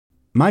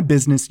My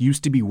business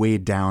used to be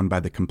weighed down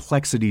by the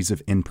complexities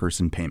of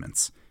in-person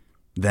payments.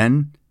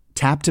 Then,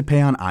 Tap to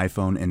Pay on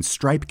iPhone and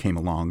Stripe came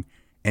along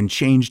and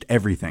changed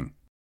everything.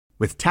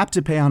 With Tap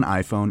to Pay on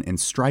iPhone and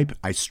Stripe,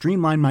 I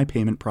streamlined my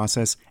payment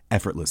process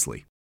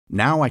effortlessly.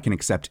 Now I can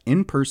accept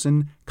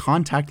in-person,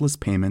 contactless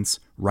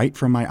payments right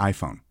from my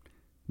iPhone.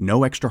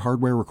 No extra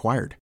hardware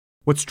required.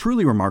 What's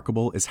truly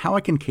remarkable is how I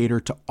can cater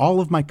to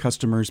all of my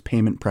customers'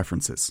 payment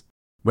preferences.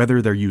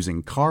 Whether they're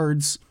using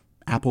cards,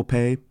 Apple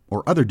Pay,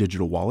 or other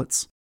digital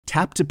wallets,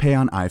 Tap to Pay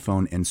on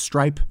iPhone and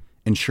Stripe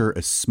ensure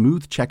a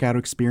smooth checkout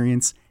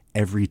experience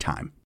every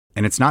time.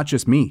 And it's not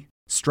just me.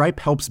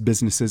 Stripe helps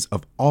businesses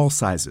of all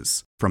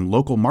sizes, from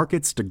local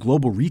markets to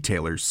global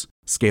retailers,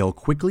 scale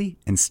quickly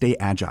and stay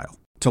agile.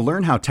 To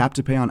learn how Tap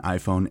to Pay on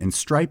iPhone and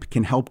Stripe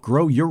can help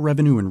grow your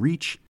revenue and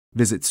reach,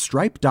 visit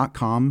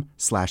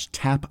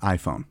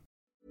stripe.com/tapiphone.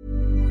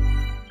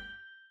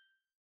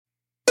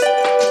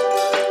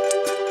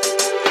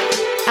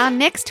 Our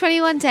next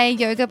 21-day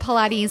yoga,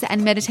 Pilates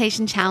and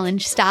meditation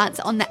challenge starts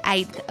on the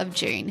 8th of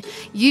June.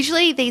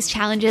 Usually these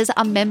challenges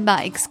are member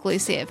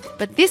exclusive,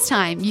 but this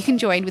time you can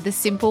join with a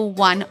simple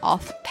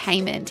one-off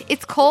payment.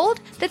 It's called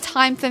the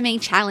Time For Me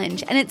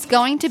Challenge and it's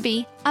going to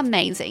be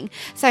amazing.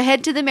 So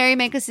head to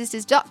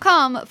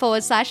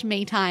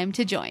themerrymakersisters.com/me time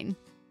to join.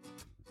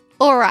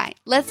 All right,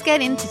 let's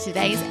get into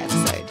today's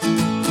episode.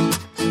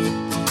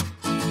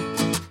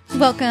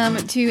 Welcome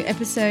to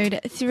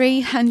episode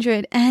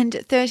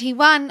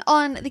 331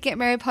 on the Get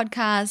Merry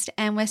podcast,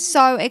 and we're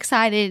so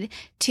excited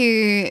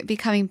to be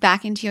coming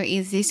back into your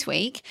ears this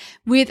week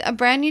with a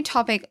brand new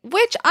topic,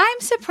 which I'm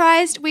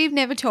surprised we've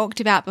never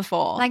talked about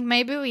before. Like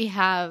maybe we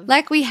have.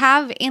 Like we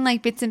have in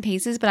like bits and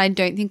pieces, but I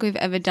don't think we've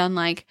ever done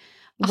like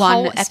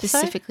one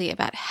specifically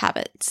about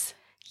habits.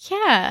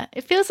 Yeah,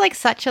 it feels like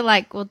such a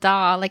like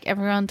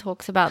everyone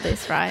talks about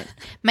this, right?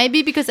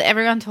 Maybe because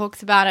everyone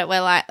talks about it,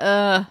 we're like,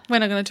 we're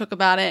not going to talk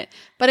about it.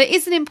 But it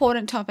is an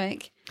important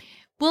topic.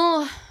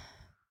 Well,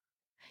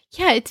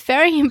 yeah, it's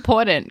very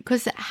important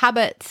because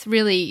habits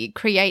really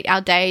create our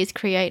days,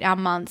 create our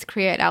months,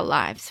 create our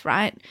lives,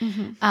 right?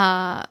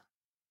 Mm-hmm.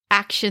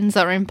 Actions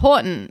are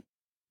important.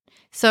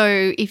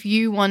 So if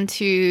you want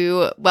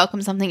to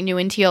welcome something new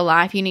into your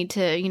life, you need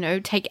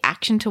to, take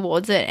action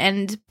towards it,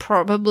 and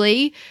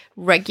probably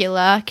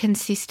regular,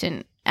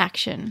 consistent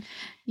action.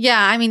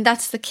 Yeah, I mean,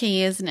 that's the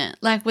key, isn't it?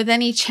 Like with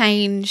any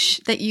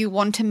change that you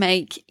want to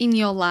make in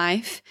your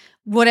life,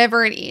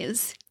 whatever it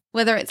is,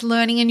 whether it's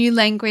learning a new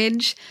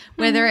language,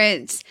 whether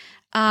it's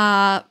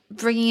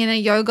bringing in a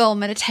yoga or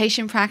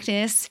meditation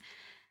practice,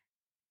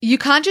 you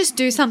can't just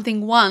do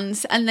something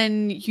once and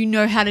then you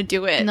know how to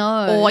do it.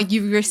 No. Or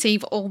you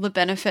receive all the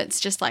benefits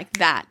just like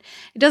that.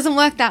 It doesn't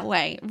work that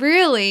way.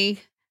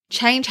 Really,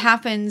 change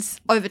happens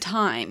over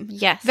time.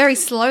 Yes. Very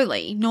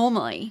slowly,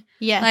 normally.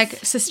 Yes.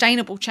 Like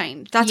sustainable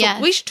change. That's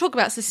what we should talk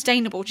about,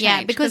 sustainable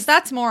change. Yeah, because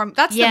that's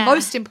the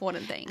most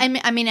important thing.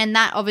 I mean, and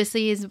that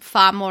obviously is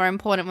far more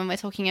important when we're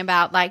talking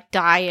about like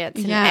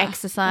diets and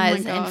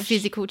exercise and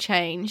physical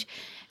change.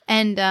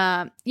 And,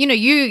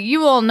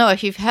 you all know,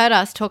 if you've heard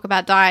us talk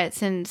about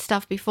diets and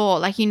stuff before,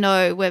 like,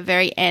 we're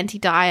very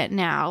anti-diet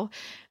now.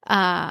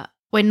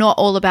 We're not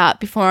all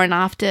about before and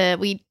after.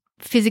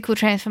 Physical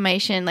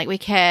transformation, like we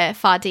care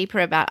far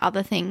deeper about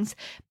other things.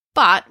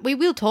 But we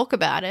will talk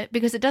about it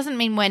because it doesn't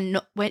mean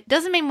we're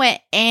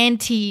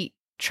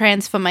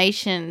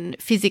anti-transformation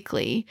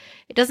physically.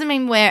 It doesn't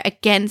mean we're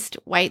against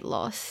weight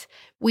loss.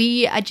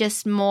 We are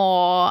just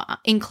more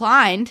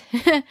inclined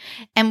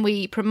and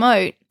we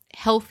promote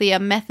healthier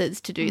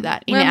methods to do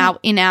that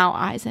in our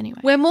eyes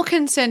anyway. We're more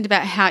concerned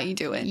about how you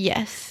do it.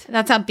 Yes.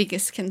 That's our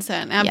biggest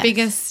concern. Our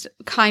biggest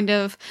kind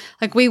of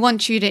like, we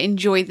want you to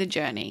enjoy the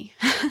journey.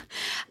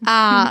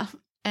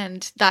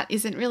 And that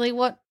isn't really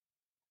what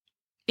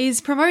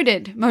is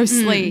promoted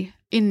mostly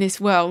in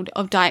this world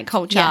of diet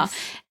culture. Yes.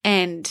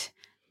 And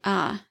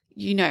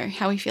you know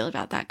how we feel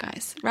about that,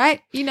 guys, right?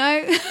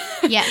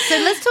 Yeah. So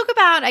let's talk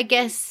about, I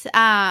guess,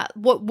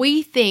 what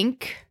we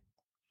think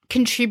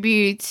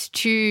contributes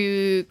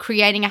to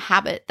creating a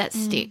habit that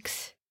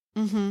sticks.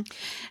 Mm-hmm.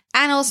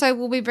 And also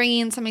we'll be bringing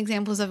in some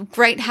examples of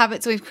great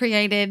habits we've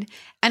created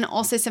and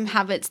also some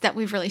habits that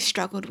we've really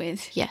struggled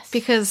with. Yes.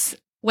 Because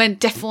we're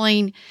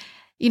definitely,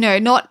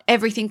 not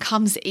everything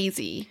comes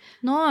easy.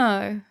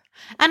 No.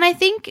 And I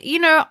think,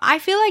 I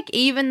feel like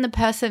even the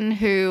person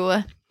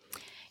who,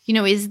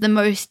 is the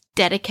most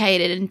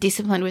dedicated and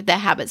disciplined with their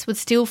habits would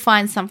still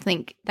find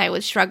something they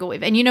would struggle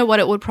with. And you know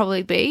what it would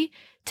probably be?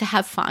 To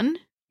have fun.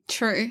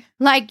 True.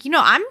 Like,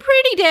 I'm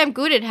pretty damn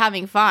good at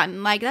having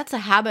fun. Like, that's a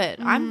habit.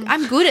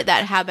 I'm good at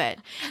that habit.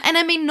 And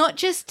I mean, not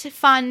just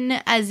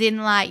fun as in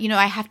like,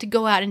 I have to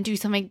go out and do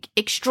something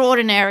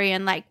extraordinary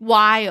and like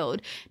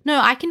wild. No,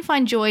 I can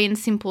find joy in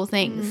simple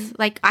things.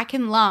 Like, I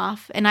can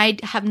laugh and I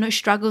have no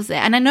struggles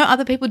there. And I know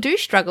other people do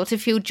struggle to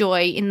feel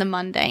joy in the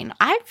mundane.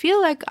 I feel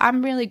like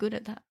I'm really good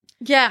at that.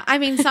 Yeah. I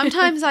mean,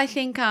 sometimes I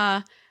think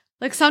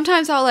Like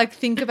sometimes I'll like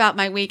think about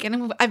my week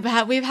and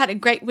we've had a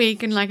great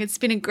week and like it's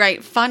been a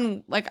great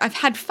fun, like I've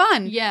had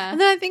fun. Yeah. And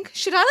then I think,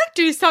 should I like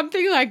do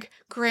something like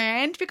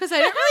grand because I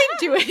don't really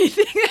do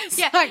anything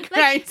that's like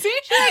crazy?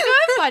 Should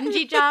I go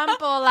bungee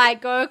jump or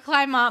like go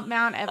climb up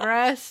Mount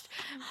Everest?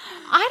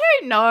 I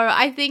don't know.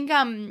 I think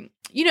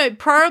you know,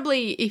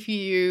 probably if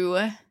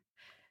you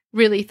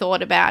really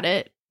thought about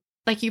it,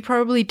 like you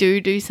probably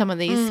do some of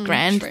these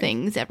grand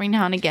things every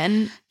now and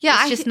again.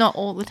 Yeah, it's just not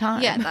all the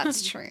time. Yeah,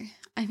 that's true.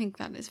 I think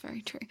that is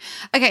very true.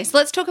 Okay, so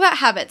let's talk about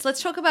habits.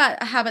 Let's talk about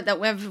a habit that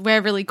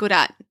we're really good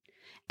at.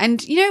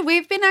 And, you know,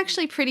 we've been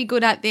actually pretty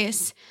good at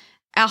this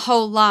our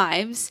whole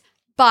lives,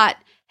 but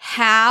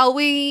how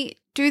we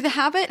do the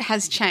habit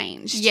has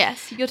changed.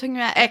 Yes, you're talking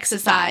about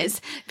exercise.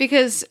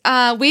 Because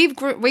we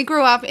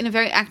grew up in a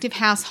very active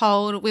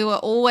household. We were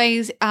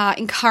always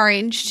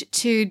encouraged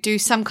to do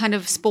some kind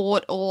of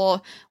sport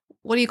or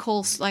what do you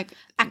call like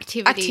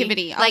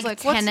activity? I was like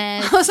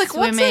tennis, I was like,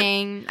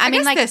 swimming. I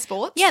mean, like they're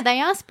sports. Yeah,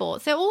 they are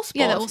sports. They're all sports.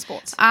 Yeah, they're all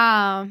sports.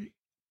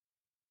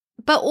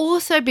 But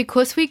also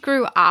because we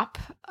grew up,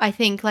 I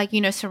think, like,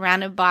 you know,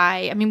 surrounded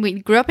by, I mean, we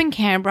grew up in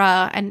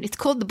Canberra and it's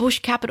called the bush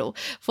capital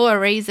for a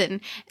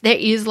reason. There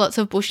is lots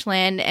of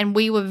bushland and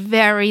we were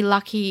very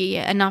lucky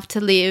enough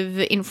to live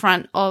in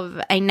front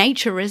of a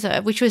nature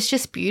reserve, which was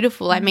just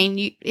beautiful. I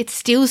mean, it's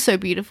still so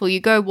beautiful.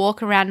 You go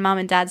walk around mum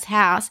and dad's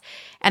house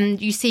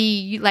and you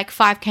see like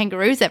 5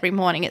 kangaroos every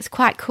morning. It's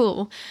quite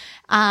cool.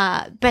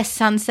 Best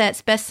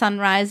sunsets, best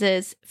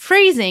sunrises,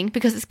 freezing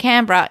because it's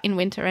Canberra in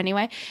winter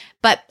anyway,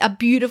 but a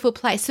beautiful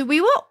place. So we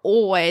were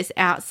always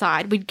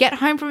outside. We'd get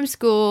home from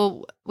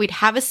school, we'd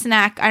have a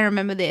snack. I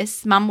remember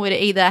this. Mum would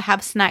either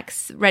have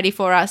snacks ready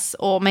for us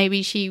or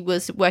maybe she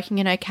was working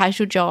in her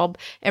casual job.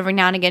 Every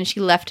now and again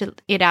she left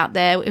it out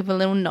there with a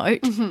little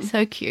note.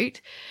 So cute.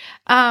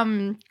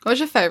 What was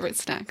your favourite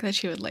snack that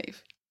she would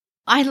leave?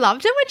 I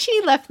loved it when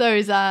she left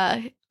those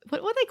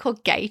what were they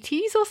called?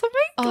 Gaties or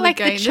something? Oh, like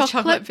the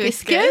chocolate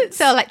biscuits.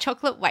 So like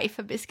chocolate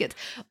wafer biscuits.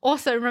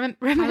 Also, remember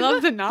I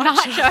love the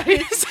nachos.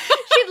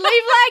 She'd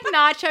leave like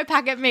nacho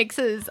packet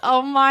mixes.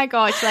 Oh my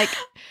gosh. Like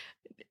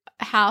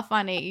how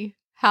funny.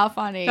 How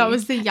funny. That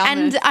was the yummy.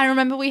 And I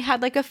remember we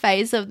had like a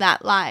phase of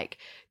that like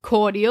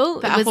cordial.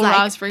 The apple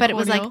raspberry but cordial. it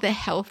was like the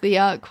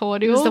healthier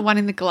cordial. It was the one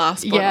in the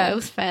glass bottle. Yeah, it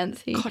was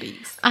fancy.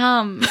 Cotties.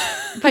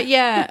 But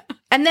yeah.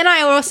 And then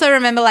I also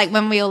remember like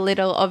when we were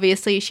little,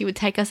 obviously she would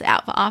take us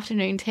out for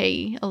afternoon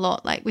tea a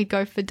lot. Like we'd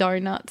go for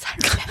donuts. I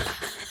remember.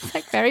 It's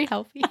like very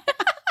healthy.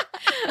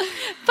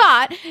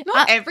 But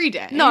not every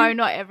day. No,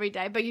 not every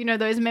day. But you know,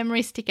 those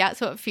memories stick out,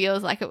 so it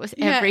feels like it was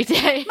every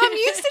day. Mum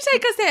used to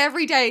take us there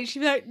every day. She'd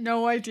be like,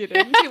 no, I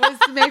didn't. It was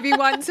maybe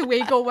once a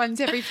week or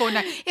once every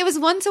fortnight. It was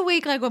once a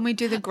week, like when we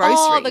do the groceries.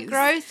 Oh, the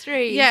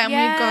groceries. Yeah, and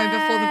we'd go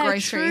before the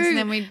groceries. True. And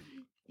then we'd...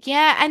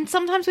 Yeah, and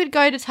sometimes we'd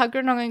go to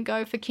Tuggeranong and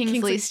go for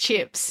Kingsley's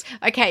chips.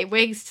 Okay,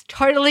 we're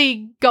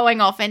totally going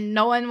off and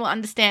no one will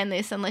understand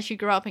this unless you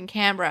grew up in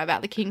Canberra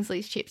about the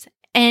Kingsley's chips.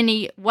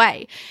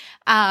 Anyway,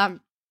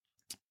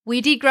 we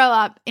did grow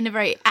up in a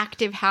very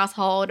active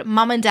household.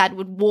 Mum and dad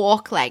would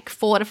walk like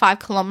 4 to 5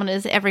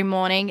 kilometres every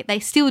morning. They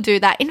still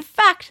do that. In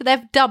fact,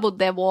 they've doubled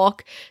their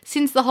walk.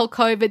 Since the whole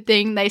COVID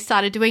thing, they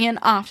started doing an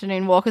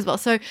afternoon walk as well.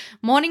 So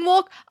morning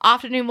walk,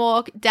 afternoon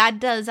walk.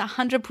 Dad does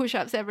 100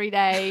 push-ups every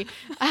day.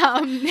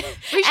 We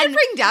should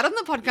bring Dad on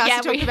the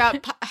podcast to talk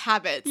about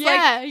habits.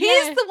 Yeah, like,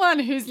 he's the one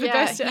who's the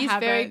best at he's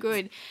habits. very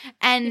good.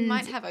 And he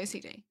might have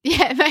OCD.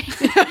 Yeah,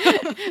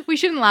 we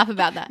shouldn't laugh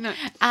about that.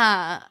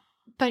 No.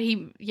 But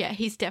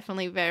he's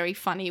definitely very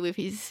funny with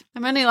his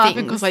I'm only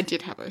laughing because I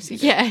did have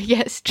OCD. Yeah,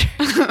 yes,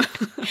 true.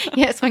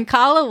 Yes, when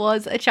Carla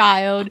was a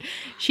child,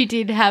 she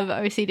did have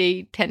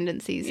OCD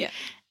tendencies.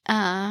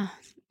 Yeah.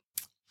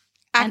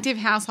 Active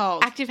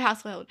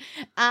household.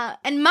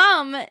 And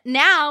Mum,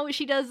 now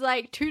she does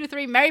like 2 to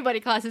 3 Merrybody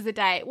classes a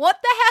day. What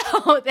the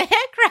hell? They're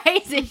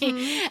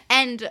crazy.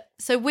 And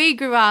so we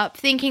grew up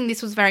thinking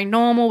this was very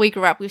normal. We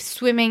grew up with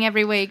swimming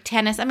every week,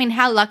 tennis. I mean,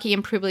 how lucky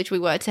and privileged we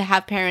were to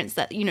have parents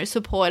that, you know,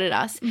 supported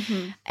us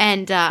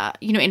and,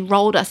 you know,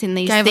 enrolled us in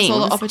these things. Gave us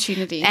all the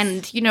opportunities.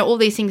 And, you know, all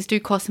these things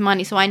do cost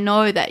money. So I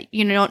know that,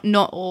 you know,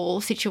 not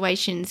all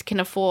situations can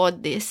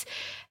afford this.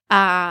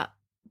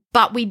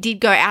 But we did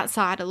go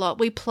outside a lot.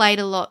 We played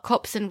a lot,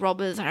 cops and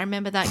robbers. I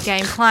remember that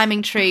game,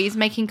 climbing trees,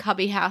 making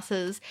cubby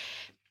houses.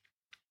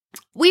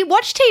 We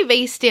watch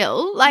TV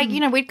still. Like, you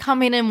know, we'd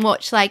come in and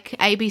watch like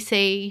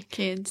ABC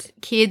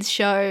kids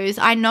shows.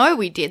 I know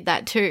we did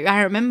that too.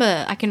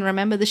 I can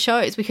remember the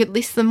shows. We could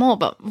list them all,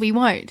 but we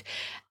won't.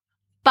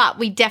 But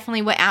we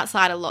definitely were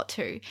outside a lot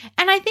too.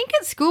 And I think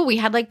at school we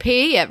had like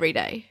PE every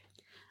day.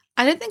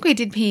 I don't think we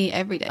did PE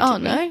every day. Oh,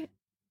 no?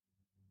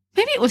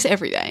 Maybe it was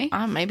every day.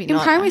 Maybe in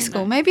not. In primary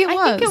school. Maybe it was.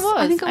 I think it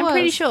was. I'm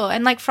pretty sure.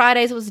 And like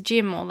Fridays was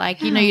gym or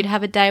like, you know, you'd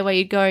have a day where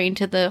you'd go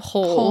into the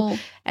hall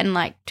and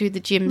like do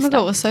the gym stuff.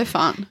 It was so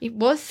fun. It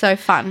was so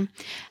fun.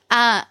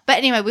 But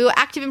anyway, we were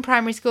active in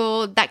primary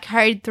school. That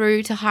carried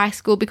through to high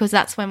school because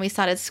that's when we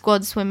started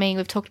squad swimming.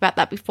 We've talked about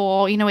that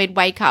before. You know, we'd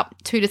wake up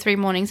 2 to 3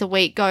 mornings a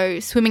week,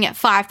 go swimming at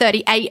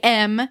 5:30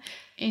 a.m.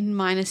 in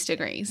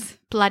 -degrees.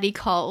 Bloody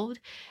cold.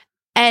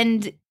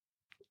 And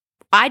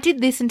I did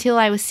this until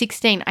I was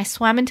 16. I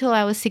swam until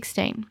I was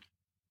 16.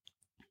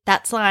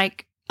 That's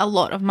like a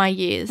lot of my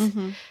years.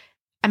 Mm-hmm.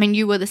 I mean,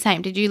 you were the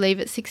same. Did you leave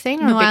at 16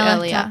 or No, a bit I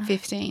earlier? left at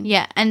 15.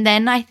 Yeah. And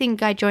then I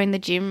think I joined the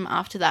gym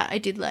after that. I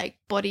did like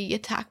Body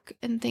Attack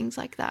and things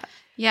like that.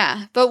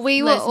 Yeah. But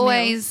we were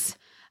always,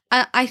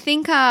 I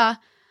think,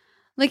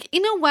 like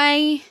in a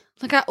way,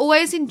 like I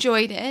always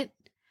enjoyed it.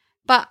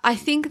 But I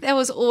think there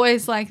was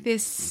always like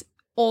this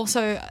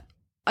also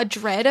a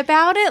dread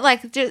about it,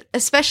 like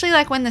especially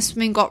like when the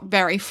swimming got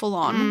very full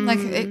on, like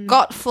it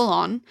got full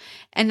on,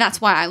 and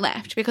that's why I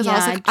left, because I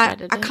was like,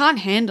 I can't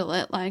handle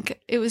it.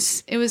 Like it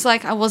was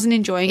like I wasn't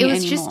enjoying it anymore.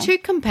 It was just too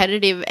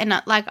competitive,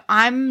 and like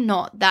I'm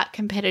not that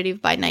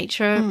competitive by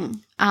nature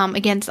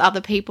against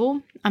other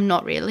people. I'm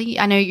not really.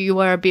 I know you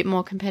were a bit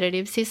more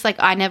competitive, sis. Like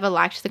I never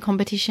liked the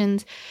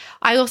competitions.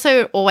 I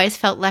also always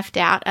felt left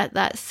out at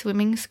that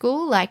swimming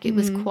school. Like it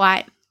was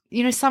quite,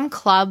 some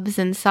clubs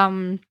and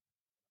some,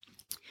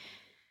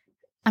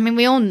 I mean,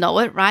 we all know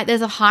it, right?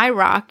 There's a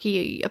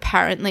hierarchy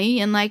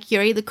apparently, and like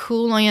you're either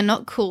cool or you're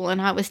not cool,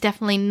 and I was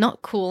definitely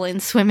not cool in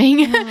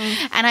swimming.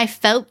 And I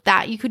felt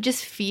that. You could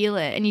just feel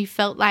it, and you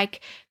felt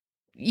like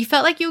you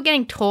were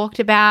getting talked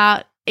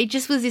about. It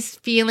just was this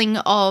feeling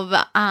of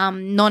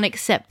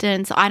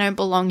non-acceptance. I don't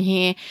belong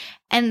here.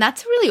 And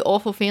that's a really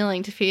awful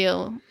feeling to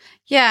feel.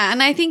 Yeah,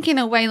 and I think in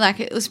a way, like,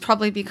 it was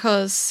probably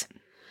because,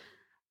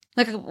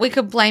 like, we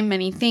could blame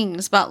many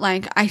things, but,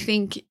 like, I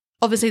think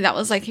obviously that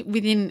was, like,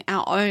 within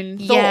our own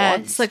thoughts.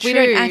 Yes, like, we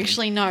don't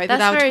actually know that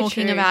they were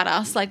talking about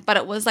us, like, but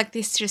it was, like,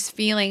 this just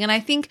feeling. And I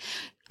think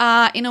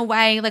in a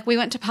way, like, we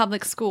went to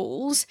public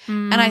schools,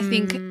 and I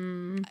think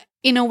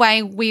in a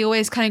way we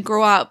always kind of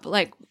grew up,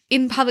 like,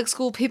 in public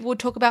school, people would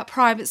talk about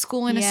private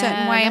school in a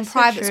certain way, and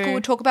private school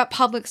would talk about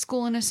public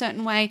school in a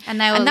certain way. And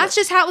that's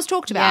just how it was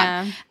talked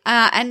about.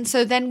 Yeah. And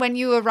so then when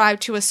you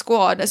arrive to a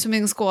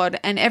swimming squad,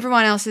 and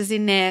everyone else is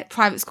in their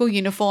private school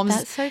uniforms,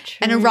 that's so true.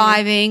 And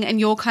arriving, and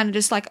you're kind of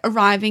just like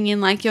arriving in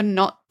like you're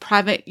not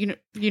private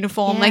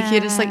uniform, like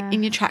you're just like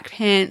in your track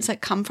pants, like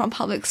come from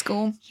public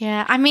school.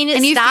 Yeah, I mean,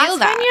 it starts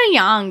when you're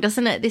young,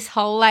 doesn't it? This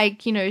whole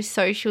like,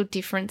 social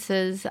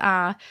differences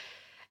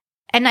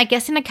and I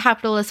guess in a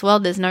capitalist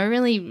world, there's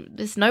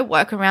no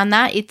work around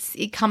that.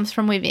 It comes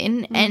from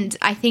within. And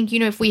I think,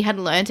 if we had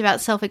learned about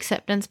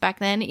self-acceptance back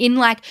then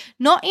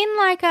not in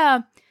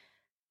a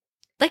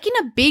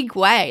big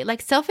way,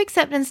 like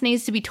self-acceptance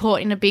needs to be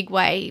taught in a big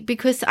way,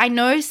 because I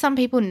know some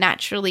people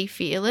naturally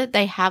feel it.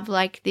 They have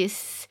like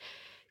this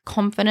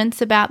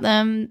confidence about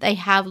them. They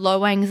have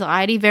low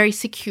anxiety, very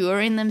secure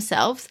in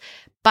themselves.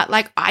 But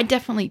like I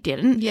definitely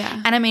didn't.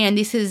 Yeah. And I mean, and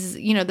this is,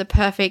 the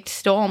perfect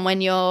storm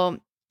when you're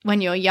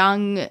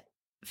young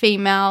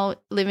female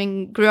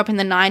grew up in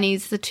the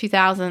 90s, the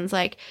 2000s,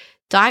 like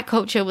diet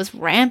culture was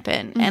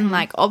rampant. And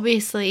like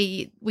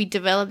obviously we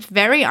developed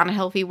very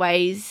unhealthy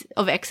ways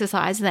of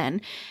exercise then.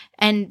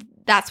 And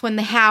that's when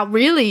the how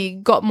really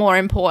got more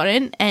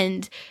important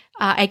and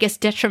I guess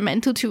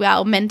detrimental to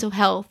our mental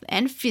health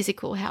and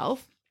physical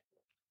health.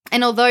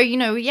 And although,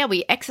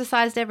 we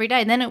exercised every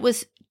day, then it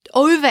was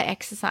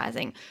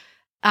over-exercising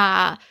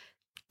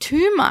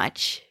too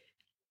much,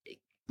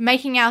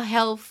 making our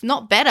health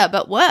not better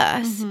but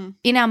worse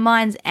in our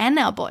minds and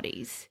our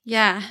bodies.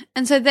 Yeah.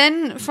 And so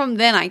then from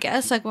then, I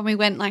guess, like when we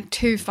went like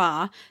too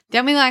far,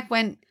 then we like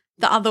went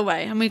the other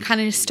way and we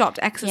kind of just stopped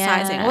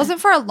exercising. Yeah. It wasn't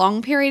for a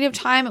long period of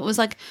time. It was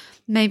like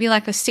maybe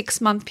like a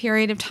 6-month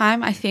period of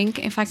time, I think,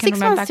 if I can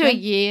remember. 6 months to a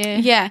year.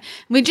 Yeah.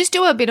 We just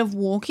do a bit of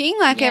walking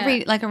like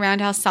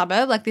around our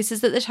suburb. Like this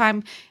is at the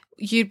time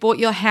you bought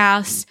your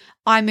house,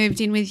 I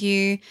moved in with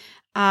you.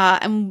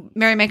 And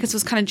Merrymakers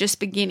was kind of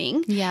just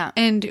beginning. Yeah.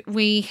 And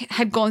we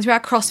had gone through our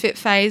CrossFit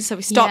phase, so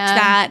we stopped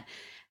that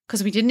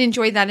because we didn't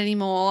enjoy that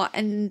anymore.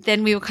 And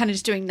then we were kind of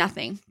just doing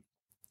nothing.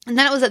 And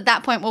then it was at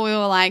that point where we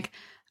were like,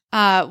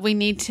 we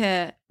need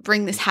to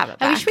bring this habit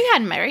back. I wish we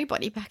had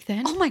Merrybody back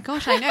then. Oh my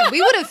gosh, I know.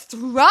 We would have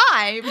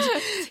thrived.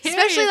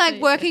 Especially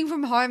like working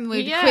from home.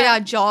 We'd quit our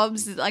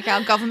jobs, like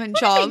our government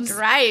jobs.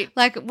 Great.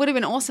 Like it would have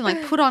been awesome.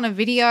 Like put on a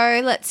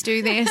video, let's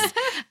do this.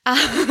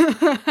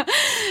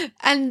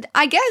 And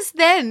I guess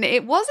then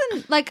it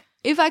wasn't like,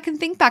 if I can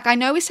think back, I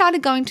know we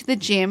started going to the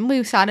gym.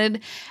 We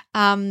started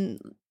going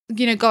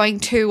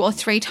 2 or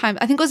 3 times.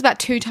 I think it was about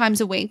 2 times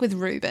a week with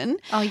Ruben.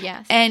 Oh,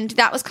 yes. And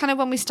that was kind of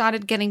when we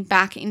started getting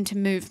back into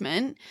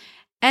movement.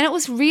 And it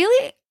was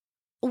really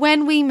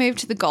when we moved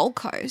to the Gold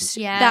Coast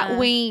that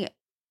we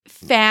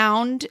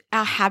found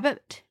our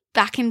habit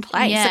back in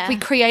place. Yeah. Like we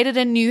created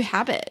a new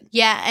habit.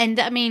 Yeah, and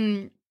I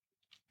mean,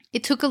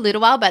 it took a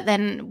little while, but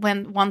then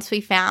once we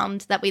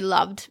found that we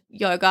loved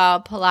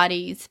yoga,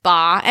 Pilates,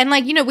 bar, and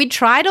like, we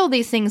tried all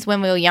these things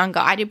when we were younger.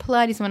 I did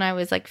Pilates when I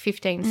was like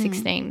 15,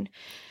 16.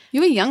 You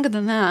were younger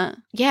than that.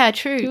 Yeah,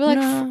 true. You were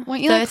like,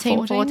 weren't you 13,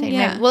 like 14?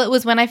 Yeah. Well, it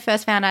was when I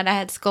first found out I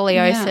had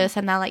scoliosis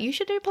and they're like, you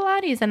should do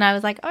Pilates. And I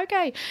was like,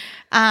 okay.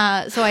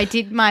 So I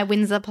did my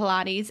Windsor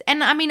Pilates.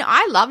 And I mean,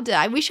 I loved it.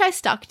 I wish I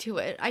stuck to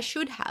it. I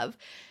should have.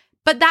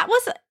 But that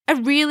was a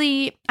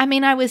really, I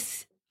mean, I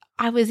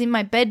I was in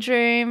my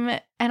bedroom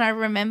and I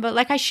remember,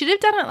 like, I should have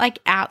done it, like,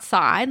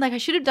 outside. Like, I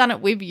should have done it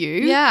with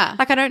you. Yeah.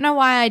 Like, I don't know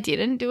why I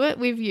didn't do it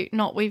with you,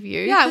 not with you.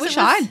 Yeah, I wish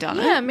I'd done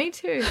it. Yeah, me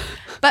too.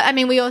 But, I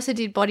mean, we also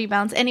did body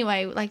balance.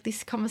 Anyway, like,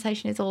 this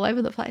conversation is all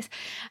over the place.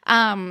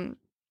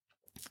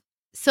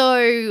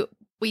 So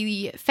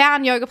we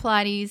found yoga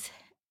Pilates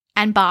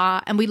and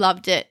barre and we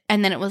loved it.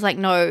 And then it was like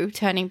no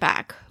turning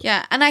back.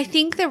 Yeah. And I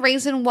think the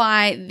reason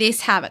why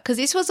this habit, because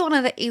this was one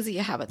of the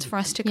easier habits for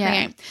us to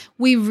create,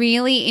 we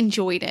really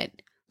enjoyed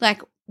it.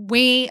 Like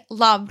we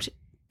loved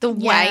the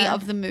way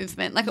of the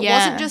movement. Like it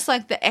wasn't just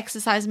like the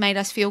exercise made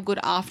us feel good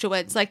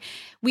afterwards. Like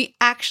we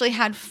actually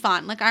had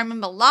fun. Like I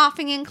remember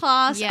laughing in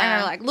class. I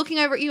remember like looking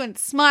over at you and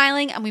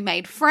smiling, and we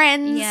made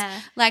friends.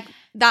 Yeah. Like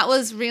that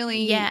was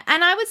really. Yeah.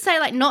 And I would say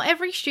like not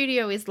every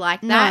studio is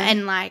like that. No.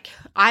 And like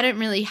I don't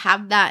really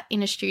have that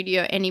in a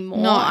studio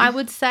anymore, I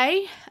would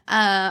say.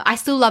 I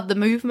still love the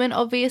movement,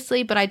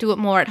 obviously, but I do it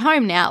more at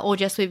home now or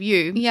just with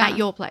you at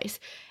your place.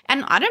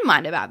 And I don't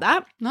mind about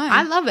that. No.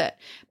 I love it.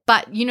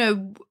 But, you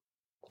know,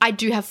 I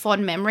do have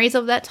fond memories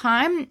of that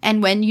time.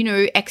 And when, you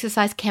know,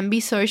 exercise can be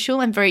social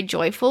and very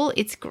joyful,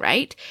 it's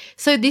great.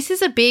 So this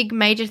is a big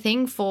major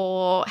thing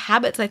for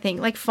habits, I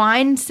think. Like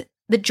find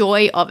the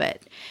joy of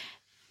it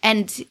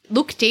and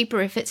look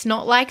deeper. If it's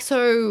not like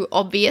so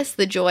obvious,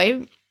 the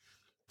joy,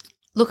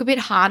 look a bit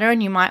harder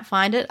and you might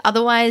find it.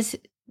 Otherwise,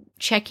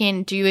 check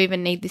in, do you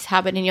even need this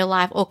habit in your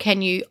life or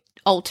can you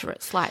alter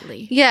it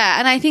slightly? Yeah,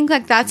 and I think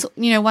like that's,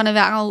 you know, one of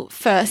our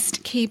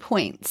first key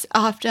points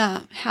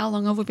after how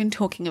long have we been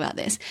talking about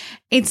this.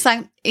 It's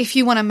like if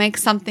you want to make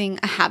something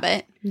a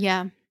habit,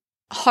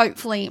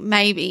 hopefully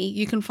maybe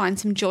you can find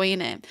some joy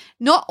in it.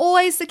 Not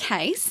always the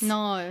case.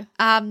 No.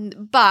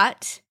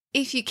 But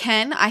if you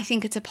can, I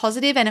think it's a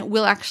positive and it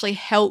will actually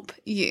help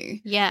you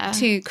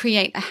to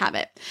create a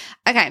habit.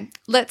 Okay,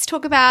 let's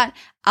talk about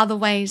other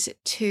ways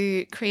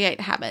to create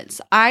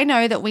habits. I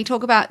know that we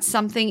talk about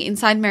something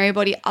inside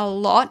Merrybody a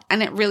lot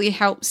and it really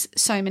helps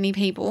so many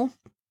people.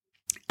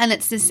 And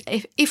it's this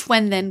if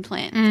when, then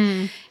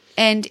plan.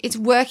 And it's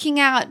working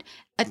out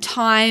a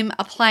time,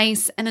 a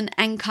place, and an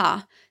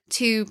anchor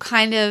to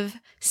kind of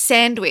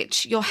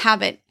sandwich your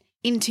habit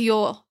into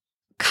your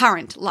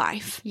current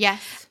life.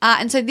 Yes.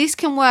 And so this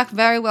can work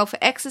very well for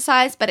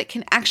exercise, but it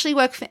can actually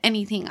work for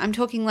anything. I'm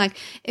talking like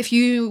if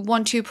you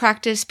want to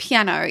practice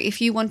piano,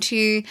 if you want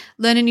to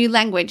learn a new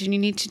language and you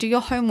need to do your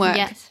homework.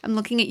 Yes. I'm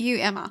looking at you,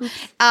 Emma.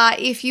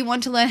 If you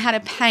want to learn how to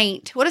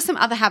paint, what are some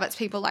other habits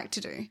people like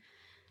to do?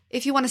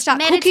 If you want to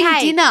start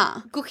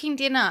cooking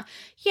dinner.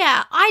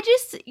 Yeah, I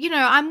just, you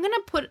know, I'm going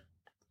to put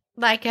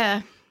like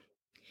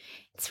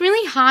it's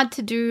really hard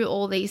to do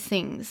all these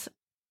things.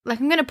 Like,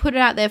 I'm going to put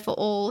it out there for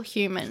all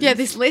humans. Yeah,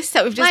 this list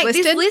that we've just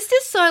listed. This list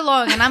is so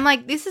long, and I'm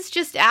like, this is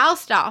just our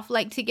stuff,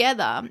 like,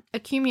 together,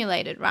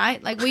 accumulated, right?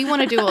 Like, we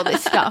want to do all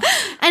this stuff.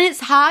 And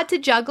it's hard to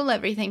juggle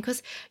everything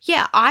because,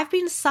 yeah, I've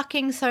been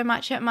sucking so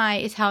much at my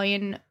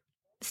Italian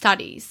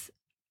studies.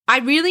 I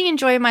really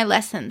enjoy my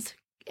lessons.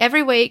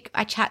 Every week,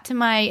 I chat to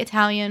my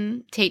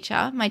Italian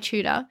teacher, my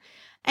tutor,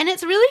 and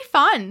it's really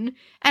fun.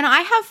 And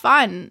I have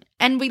fun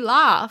and we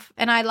laugh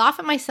and I laugh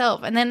at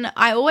myself. And then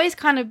I always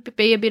kind of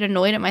be a bit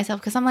annoyed at myself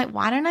because I'm like,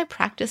 why don't I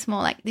practice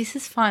more? Like, this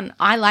is fun.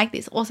 I like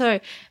this. Also,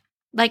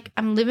 like,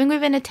 I'm living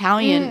with an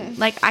Italian.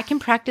 Like, I can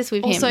practice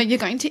with him. Also, you're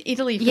going to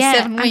Italy for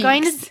 7 weeks. I'm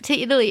going to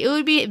Italy. It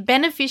would be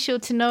beneficial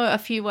to know a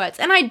few words.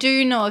 And I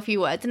do know a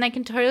few words. And I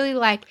can totally,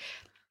 like,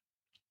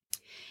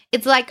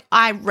 it's like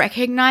I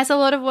recognize a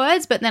lot of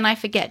words, but then I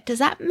forget. Does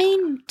that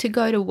mean to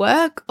go to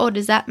work or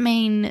does that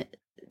mean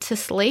to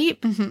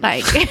sleep?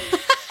 Like,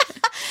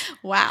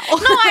 wow. No,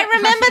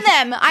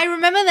 I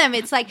remember them.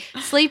 It's like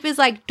sleep is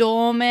like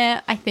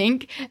dorme, I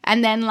think,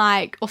 and then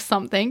like or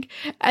something,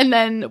 and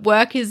then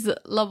work is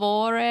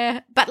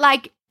lavore. But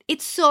like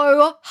it's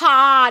so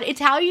hard.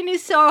 Italian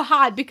is so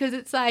hard because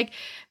it's like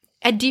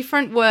a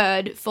different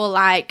word for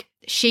like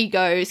she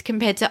goes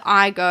compared to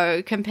I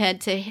go compared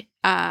to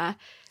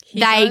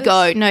they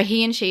go. No,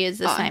 he and she is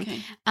the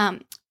same.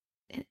 Okay.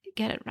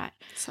 Get it right.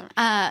 Sorry.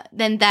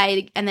 Then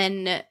they and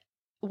then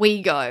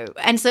we go.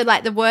 And so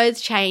like the words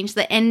change,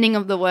 the ending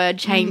of the word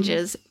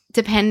changes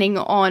depending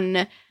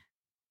on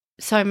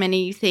so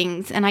many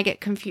things and I get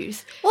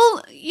confused.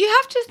 Well, you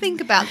have to think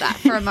about that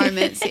for a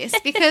moment, sis,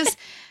 because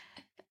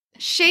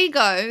she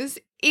goes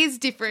is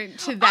different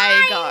to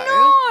they go.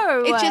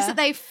 Know. It's just that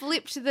they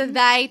flipped the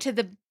they to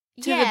the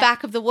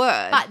back of the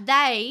word. But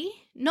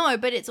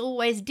but it's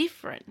always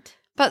different.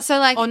 But so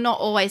like, or not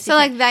always. So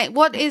different. Like,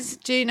 what is?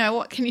 Do you know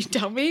what? Can you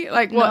tell me?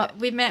 Like, what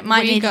we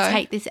might need to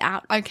take this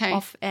out. Okay,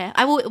 off air.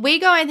 We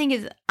go. I think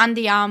is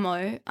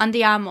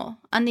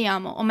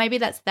andiamo, or maybe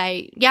that's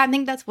they. Yeah, I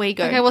think that's we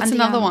go. Okay, what's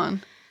another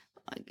one?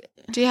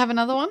 Do you have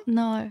another one?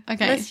 No.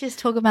 Okay. Let's just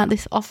talk about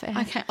this off air.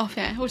 Okay, off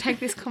air. We'll take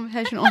this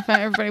conversation off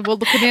air, everybody. We'll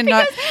look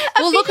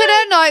at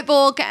our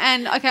notebook,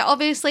 and okay,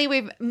 obviously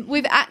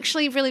we've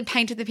actually really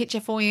painted the picture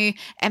for you.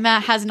 Emma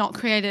has not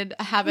created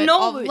a habit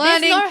of learning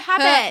there's no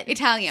habit.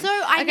 Italian. So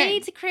I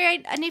need to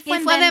create an if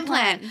when then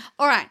plan.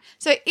 All right.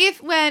 So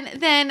if when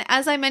then,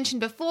 as I mentioned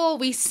before,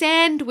 we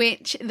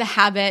sandwich the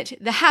habit.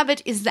 The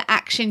habit is the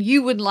action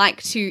you would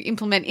like to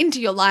implement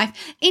into your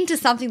life, into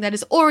something that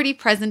is already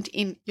present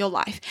in your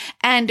life,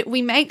 and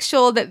we make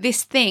sure that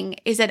this thing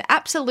is an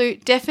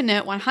absolute,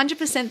 definite,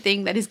 100%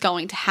 thing that is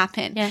going to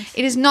happen. Yes.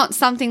 It is not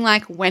something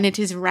like when it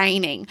is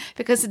raining,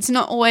 because it's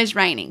not always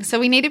raining. So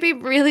we need to be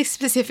really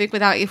specific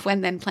with our if,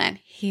 when, then plan.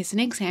 Here's an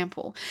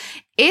example.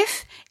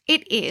 If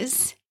it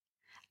is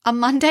a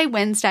Monday,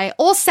 Wednesday,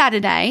 or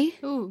Saturday.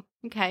 Ooh,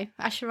 okay.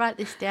 I should write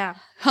this down.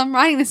 I'm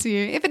writing this for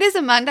you. If it is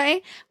a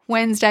Monday,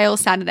 Wednesday, or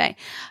Saturday,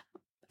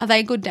 are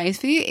they good days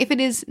for you? If it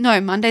is, no,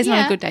 Monday's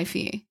not a good day for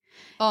you.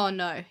 Oh,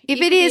 no.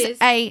 If it is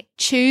a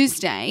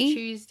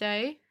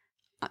Tuesday.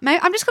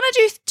 I'm just going to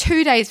do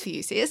 2 days for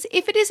you, sis.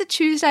 If it is a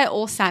Tuesday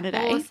or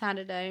Saturday.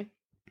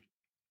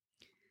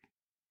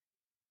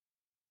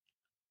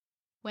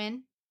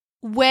 When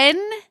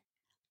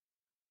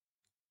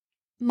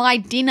my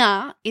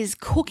dinner is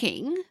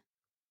cooking,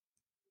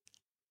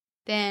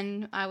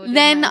 then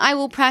I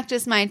will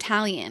practice my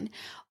Italian.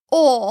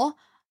 Or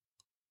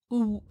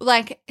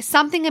like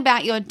something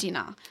about your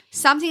dinner.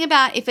 Something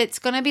about if it's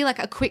going to be like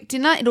a quick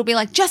dinner, it'll be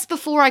like just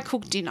before I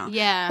cook dinner.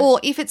 Yeah.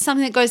 Or if it's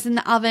something that goes in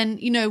the oven,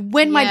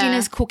 when my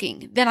dinner's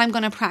cooking, then I'm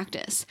going to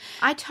practice.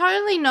 I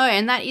totally know.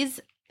 And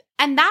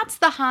that's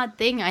the hard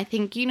thing, I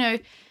think,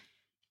 the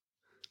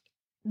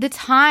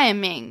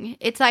timing.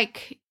 It's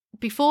like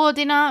before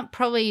dinner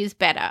probably is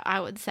better, I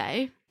would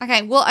say.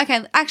 Okay.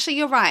 Actually,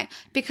 you're right,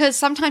 because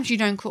sometimes you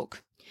don't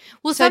cook.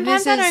 Well, so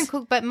sometimes I don't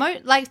cook, but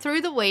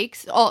through the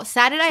weeks,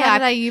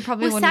 Saturday you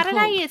probably wouldn't cook.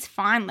 Saturday it's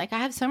fine. Like I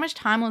have so much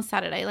time on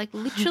Saturday. Like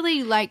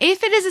literally, like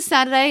if it is a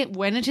Saturday,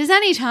 when it is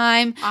any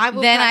time,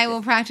 I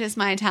will practice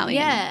my Italian.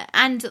 Yeah,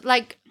 and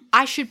like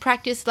I should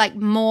practice like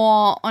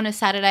more on a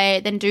Saturday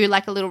than do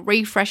like a little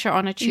refresher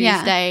on a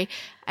Tuesday,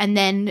 and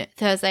then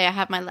Thursday I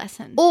have my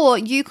lesson. Or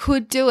you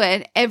could do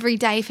it every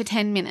day for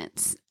 10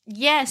 minutes.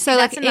 Yeah, so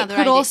like it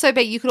could also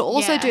be. You could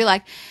also do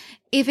like.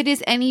 If it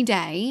is any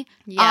day,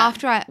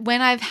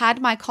 when I've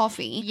had my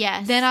coffee,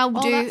 then I'll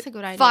do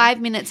 5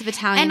 minutes of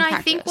Italian practice. And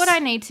I think what I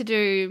need to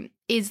do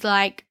is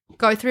like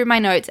go through my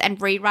notes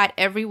and rewrite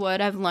every word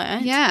I've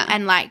learned. Yeah.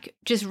 And like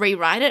just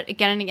rewrite it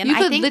again and again. You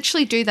could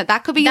literally do that.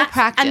 That could be your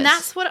practice. And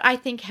that's what I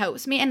think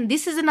helps me. And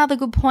this is another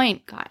good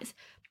point, guys.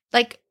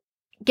 Like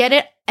get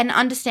it an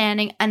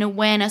understanding and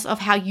awareness of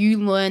how you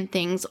learn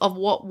things, of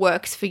what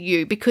works for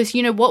you, because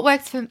what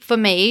works for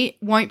me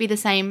won't be the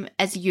same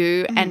as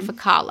you and for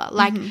Carla.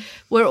 Like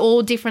we're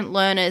all different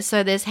learners,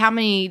 so there's how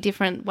many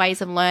different ways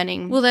of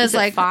learning? Well, there's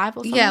like 5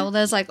 or something. Yeah, well,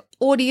 there's like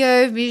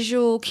audio,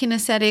 visual,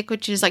 kinesthetic,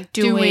 which is like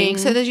doing.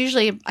 So there's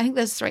usually, I think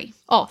there's 3.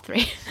 Oh,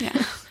 3.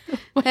 Yeah.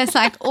 There's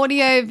like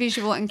audio,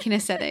 visual, and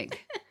kinesthetic.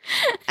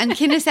 And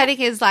kinesthetic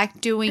is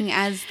like doing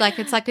as like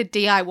it's like a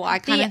DIY kind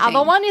of thing. The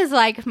other one is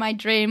like my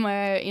dream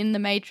where in the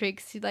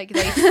Matrix, like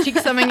they stick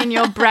something in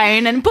your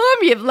brain and boom,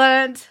 you've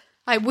learned.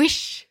 I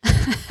wish,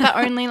 but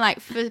only like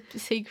for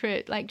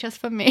secret, like just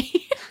for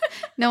me.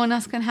 No one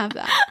else can have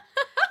that.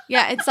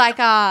 Yeah, it's like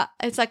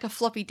a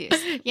floppy disk.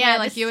 Yeah,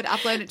 like you would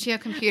upload it to your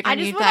computer. I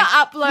just want to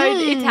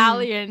upload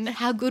Italian.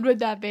 How good would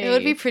that be? It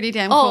would be pretty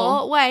damn cool.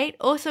 Oh, wait.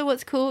 Also,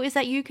 what's cool is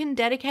that you can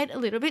dedicate a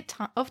little bit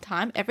of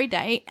time every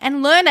day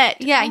and learn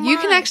it. Yeah, you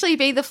can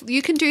actually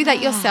you can do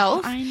that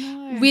yourself. I know.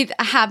 With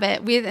a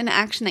habit, with an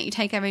action that you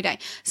take every day.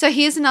 So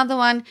here's another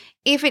one.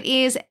 If it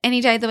is any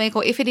day of the week,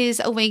 or if it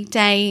is a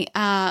weekday,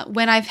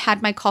 when I've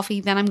had my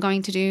coffee, then I'm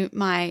going to do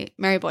my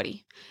Merry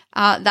Body.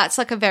 That's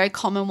like a very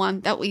common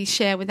one that we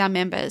share with our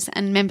members,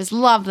 and members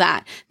love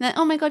that. And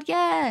oh my God,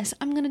 yes,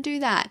 I'm going to do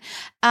that.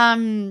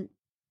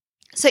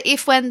 So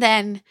if, when,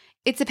 then,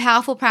 it's a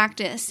powerful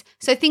practice.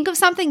 So think of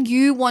something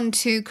you want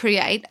to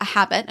create,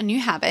 a new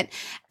habit,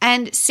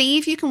 and see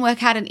if you can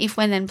work out an if,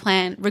 when, then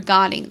plan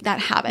regarding that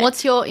habit.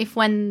 What's your if,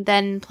 when,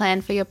 then plan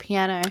for your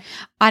piano?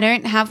 I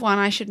don't have one.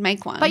 I should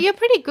make one. But you're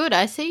pretty good.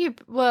 I see you.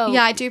 Well,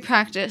 yeah, I do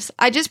practice.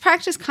 I just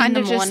practice kind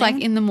of just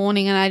like in the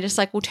morning, and I just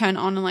like will turn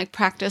on and like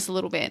practice a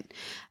little bit.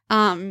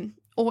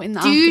 Or in the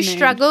afternoon. Do you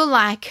struggle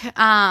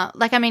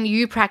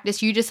you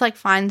practice, you just like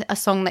find a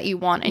song that you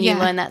want and you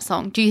learn that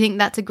song. Do you think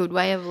that's a good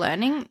way of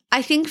learning?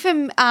 I think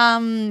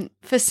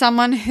for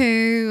someone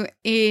who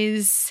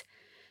is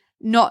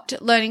not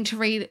learning to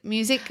read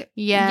music,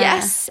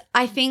 yes.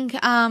 I think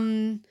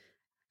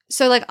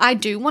so like I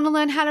do want to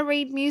learn how to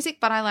read music,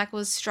 but I like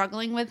was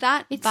struggling with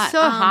that. It's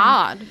so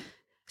hard.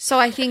 So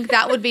I think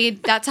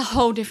that's a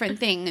whole different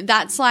thing.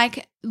 That's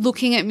like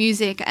looking at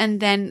music, and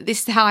then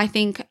this is how I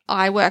think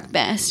I work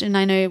best. And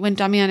I know when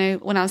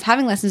I was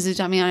having lessons with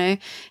Damiano,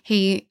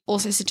 he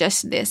also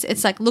suggested this.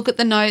 It's like look at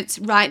the notes,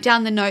 write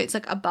down the notes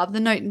like above the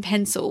note in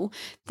pencil,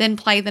 then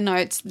play the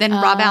notes, then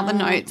rub out the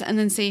notes, and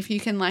then see if you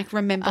can like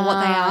remember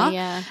what they are.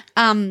 Yeah.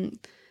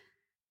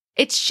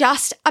 It's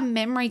just a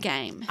memory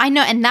game. I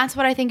know, and that's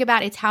what I think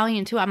about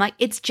Italian too. I'm like,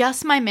 it's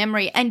just my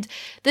memory. And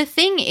the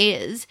thing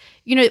is,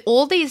 you know,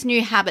 all these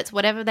new habits,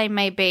 whatever they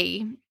may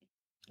be,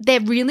 they're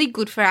really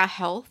good for our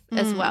health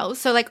as well.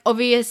 So like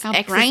obvious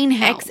brain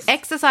health.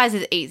 Exercise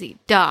is easy.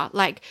 Duh.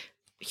 Like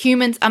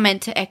humans are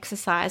meant to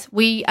exercise.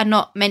 We are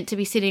not meant to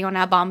be sitting on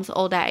our bums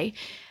all day.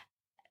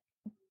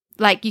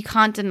 Like you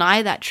can't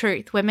deny that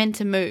truth. We're meant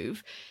to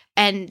move.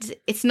 And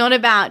it's not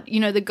about, you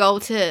know, the goal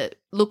to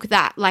look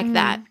that.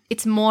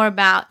 It's more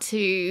about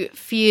to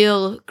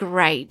feel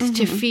great,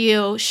 to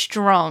feel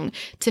strong,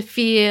 to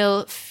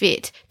feel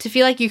fit, to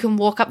feel like you can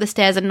walk up the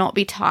stairs and not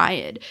be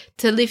tired,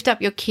 to lift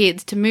up your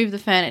kids, to move the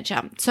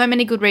furniture. So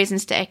many good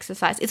reasons to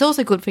exercise. It's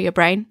also good for your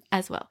brain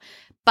as well.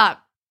 But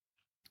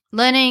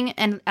learning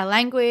a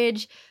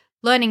language,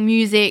 learning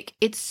music,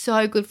 it's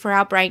so good for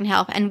our brain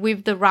health. And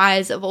with the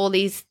rise of all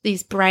these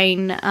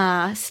brain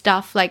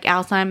stuff like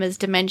Alzheimer's,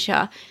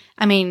 dementia,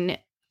 I mean,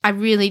 I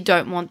really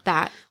don't want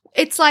that.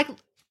 It's like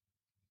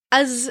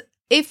as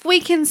if we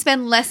can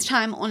spend less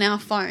time on our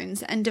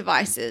phones and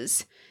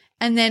devices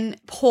and then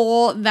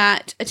pour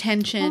that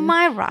attention Am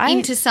I right?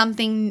 into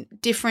something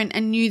different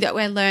and new that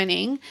we're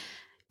learning,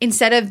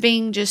 instead of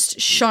being just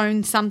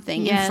shown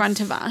something in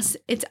front of us,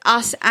 it's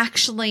us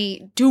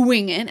actually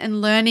doing it and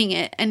learning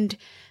it and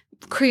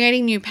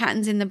creating new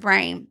patterns in the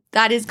brain.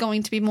 That is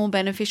going to be more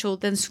beneficial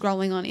than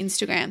scrolling on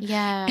Instagram.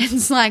 Yeah.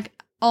 It's like,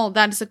 oh,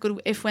 that's a good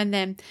if when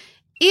then.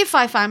 If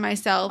I find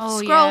myself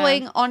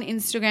scrolling on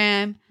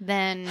Instagram,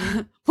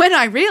 then when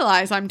I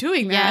realize I'm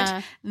doing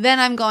that, then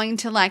I'm going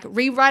to like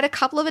rewrite a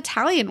couple of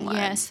Italian words.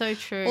 Yeah, so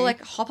true. Or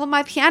like hop on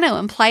my piano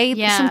and play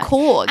some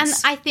chords. And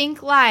I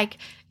think like,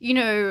 you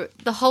know,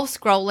 the whole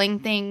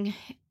scrolling thing,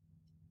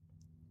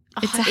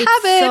 it's a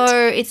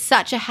habit. It's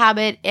such a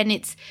habit, and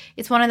it's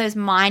one of those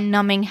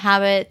mind-numbing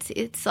habits.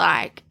 It's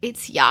like,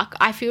 it's yuck.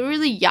 I feel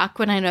really yuck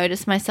when I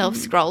notice myself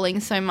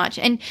scrolling so much.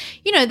 And,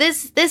 you know,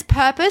 there's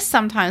purpose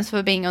sometimes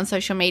for being on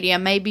social media.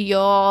 Maybe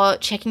you're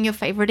checking your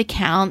favorite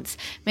accounts.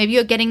 Maybe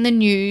you're getting the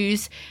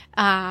news,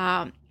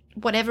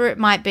 whatever it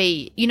might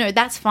be. You know,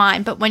 that's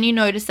fine. But when you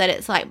notice that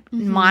it's like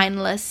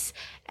mindless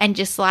and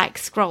just like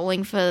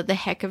scrolling for the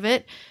heck of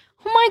it,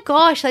 oh my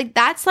gosh, like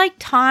that's like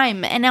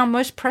time, and our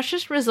most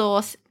precious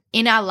resource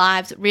in our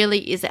lives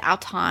really is our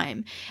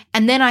time.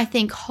 And then I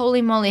think,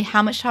 holy moly,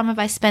 how much time have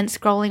I spent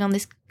scrolling on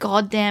this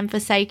goddamn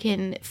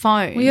forsaken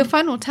phone? Well, your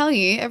phone will tell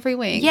you every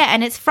week. Yeah,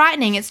 and it's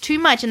frightening. It's too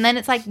much. And then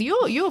it's like,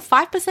 you're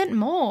 5%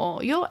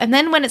 more. And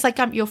then when it's like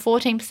you're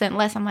 14%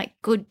 less, I'm like,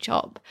 good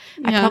job.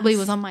 I probably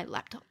was on my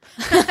laptop.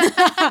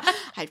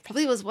 I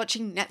probably was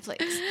watching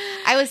Netflix.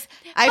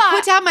 I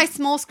put down my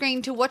small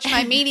screen to watch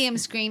my medium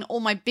screen or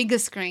my bigger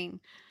screen.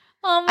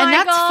 Oh my And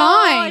that's gosh.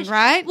 fine,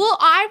 right? Well,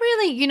 I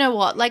really, you know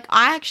what? Like,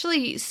 I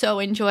actually so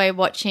enjoy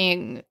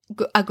watching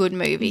a good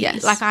movie.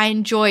 Yes. Like, I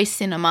enjoy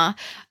cinema.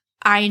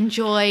 I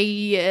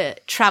enjoy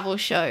travel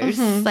shows.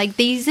 Like,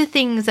 these are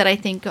things that I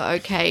think are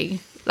okay.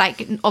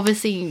 Like,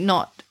 obviously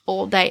not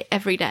all day,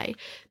 every day.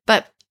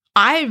 But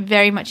I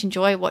very much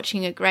enjoy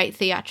watching a great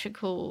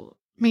theatrical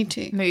Me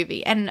too.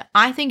 movie. And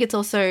I think it's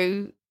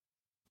also...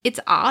 it's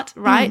art,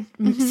 right?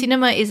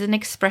 Cinema is an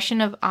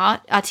expression of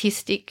art,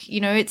 artistic. You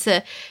know,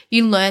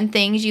 you learn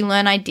things, you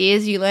learn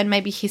ideas, you learn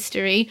maybe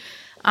history.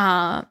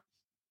 I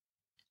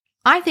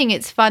think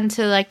it's fun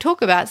to like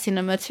talk about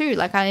cinema too.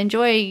 Like I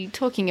enjoy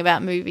talking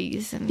about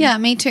movies. Yeah,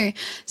 me too.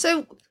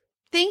 So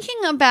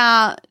thinking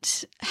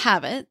about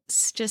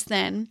habits just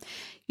then,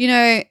 you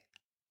know,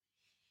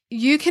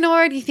 you can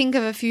already think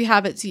of a few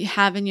habits you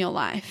have in your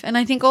life. And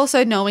I think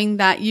also knowing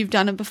that you've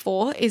done it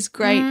before is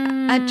great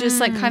at just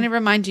like kind of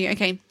remind you,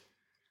 okay,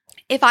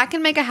 if I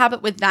can make a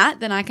habit with that,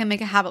 then I can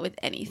make a habit with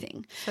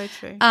anything. So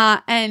true.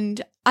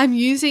 And I'm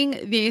using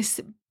this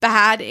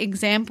bad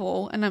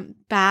example, and I'm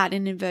bad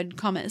in inverted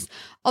commas,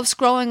 of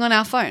scrolling on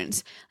our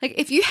phones. Like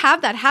if you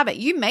have that habit,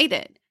 you made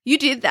it. You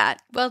did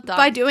that. Well done.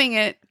 By doing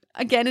it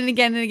again and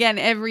again and again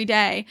every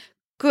day.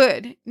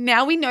 Good.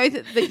 Now we know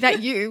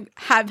that you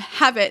have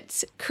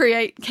habits.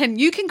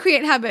 You can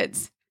create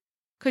habits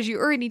because you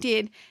already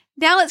did.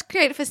 Now let's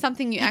create it for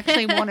something you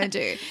actually want to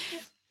do.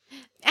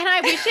 And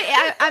I wish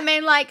I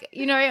mean, like,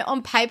 you know,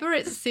 on paper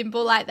it's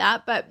simple like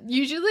that, but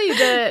usually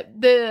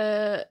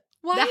the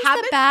Why the is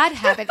habit, the bad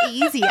habit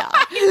easier?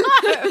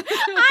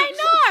 I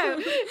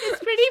know. It's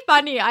pretty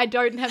funny. I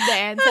don't have the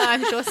answer.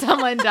 I'm sure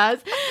someone does.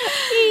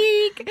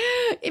 Eek.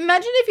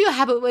 Imagine if your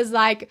habit was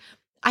like,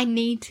 I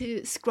need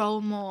to scroll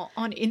more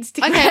on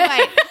Instagram.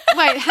 Okay,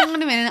 wait, hang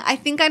on a minute. I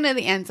think I know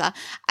the answer.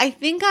 I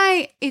think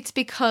it's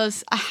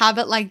because a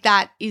habit like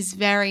that is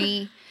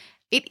it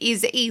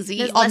is easy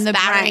There's on less the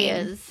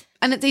barriers. brain.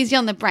 And it's easy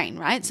on the brain,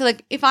 right? So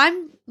like if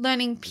I'm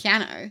learning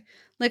piano,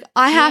 like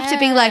I have to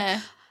be like,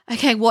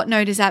 okay, what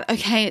note is that?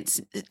 Okay,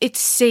 it's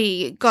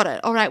C. Got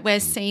it. All right,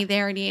 where's C?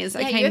 There it is.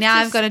 Yeah, okay, now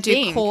I've got to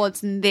do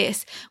chords and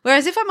this.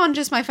 Whereas if I'm on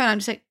just my phone, I'm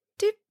just like,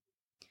 dip,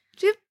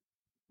 dip.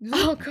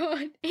 Oh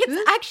God,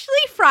 it's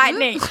actually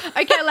frightening.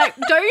 Okay, like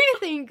don't you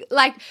think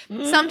like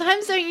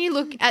sometimes don't you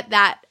look at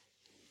that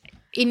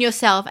in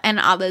yourself and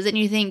others and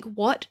you think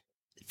what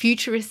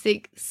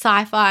futuristic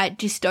sci-fi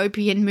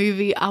dystopian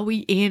movie are we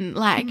in?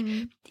 Like,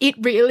 it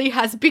really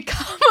has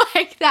become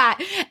like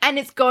that, and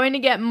it's going to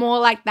get more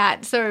like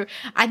that. So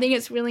I think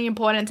it's really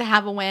important to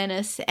have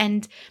awareness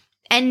and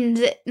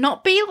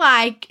not be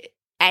like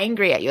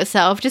angry at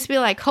yourself. Just be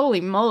like, holy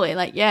moly,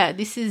 like, yeah,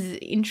 this is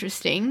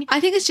interesting.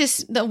 I think it's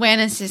just the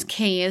awareness is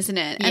key, isn't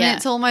it? And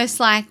it's almost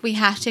like we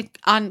have to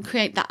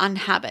create the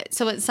unhabit.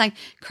 So it's like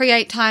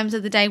create times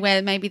of the day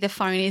where maybe the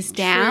phone is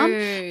down.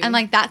 True. And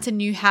like that's a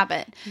new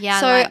habit. Yeah.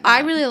 So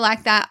I really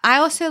like that. I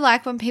also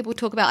like when people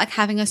talk about like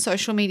having a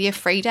social media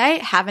free day.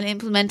 Haven't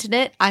implemented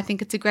it. I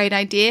think it's a great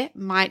idea.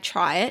 Might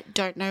try it.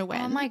 Don't know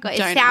when. Oh my God.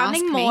 Don't It's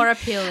sounding ask me. more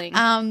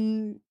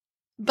appealing.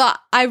 But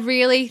I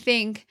really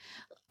think,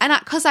 and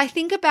because I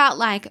think about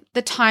like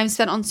the time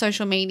spent on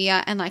social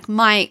media and like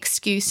my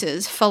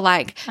excuses for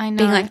like being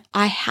like,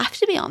 I have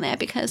to be on there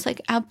because like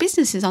our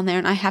business is on there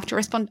and I have to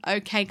respond.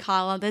 Okay,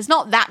 Carla, there's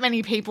not that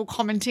many people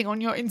commenting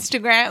on your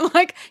Instagram.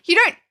 Like you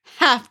don't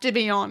have to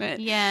be on it.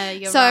 Yeah,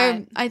 you're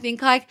right. So I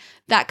think like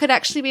that could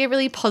actually be a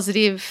really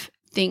positive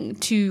thing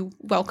to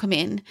welcome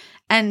in.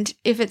 And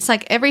if it's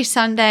like every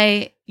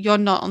Sunday you're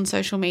not on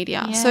social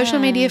media, social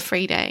media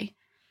free day.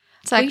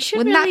 It's like,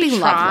 wouldn't that be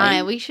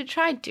lovely? We should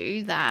try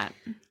do that.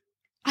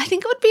 I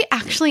think it would be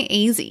actually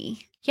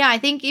easy. Yeah, I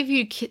think if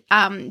you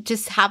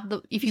just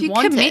have if you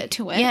want commit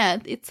to it, yeah,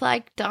 it's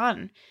like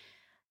done.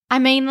 I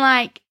mean,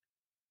 like,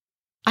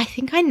 I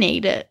think I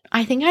need it.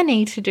 I think I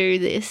need to do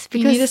this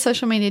because you need a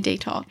social media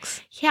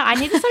detox. Yeah, I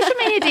need a social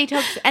media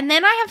detox, and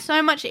then I have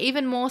so much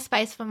even more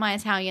space for my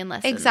Italian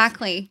lessons.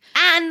 Exactly,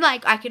 and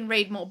like I can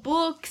read more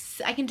books.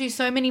 I can do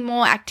so many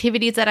more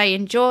activities that I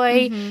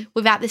enjoy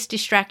without this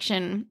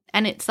distraction,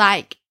 and it's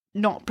like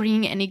not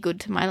bringing any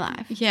good to my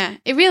life. Yeah,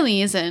 it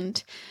really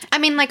isn't. I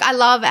mean, like I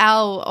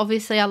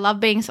love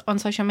being on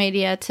social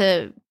media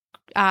to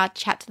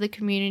chat to the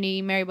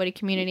community, Merrybody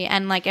community,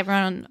 and like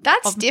everyone.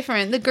 That's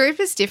different. The group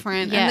is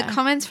different, and the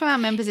comments from our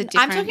members are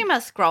different. I'm talking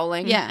about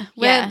scrolling. Yeah,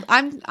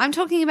 I'm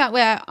talking about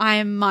where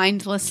I'm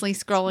mindlessly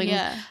scrolling.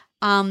 Yeah.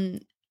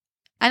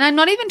 And I'm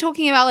not even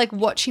talking about like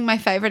watching my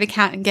favorite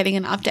account and getting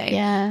an update.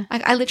 Yeah.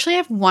 Like I literally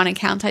have one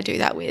account I do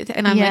that with,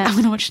 and I'm like, I'm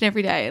going to watch it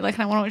every day. Like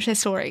I want to watch their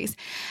stories.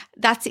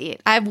 That's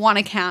it. I have one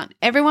account.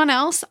 Everyone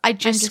else, I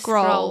just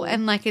scroll,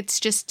 and like it's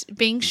just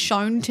being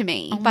shown to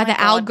me by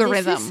the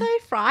algorithm. This is so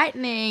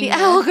frightening. The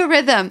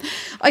algorithm.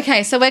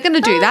 Okay, so we're going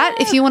to do that.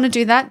 If you want to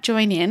do that,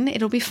 join in.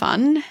 It'll be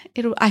fun.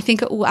 I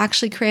think it will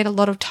actually create a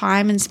lot of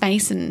time and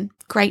space and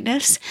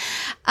greatness.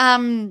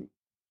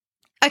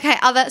 Okay,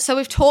 so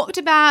we've talked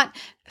about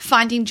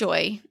finding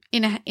joy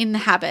in the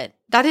habit.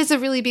 That is a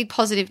really big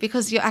positive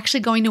because you're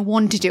actually going to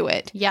want to do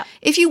it. Yeah.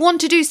 If you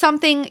want to do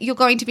something, you're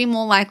going to be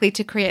more likely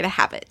to create a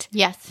habit.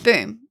 Yes.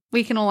 Boom.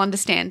 We can all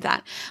understand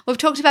that. We've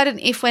talked about an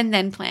if, when,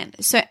 then plan.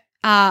 So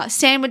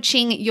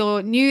sandwiching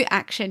your new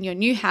action, your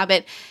new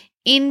habit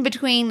in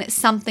between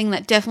something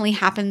that definitely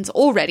happens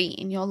already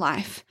in your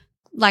life,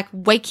 like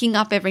waking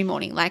up every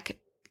morning, like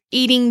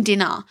eating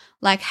dinner,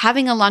 like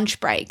having a lunch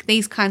break,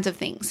 these kinds of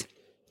things.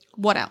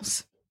 What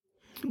else?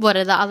 What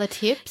are the other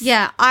tips?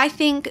 Yeah, I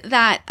think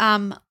that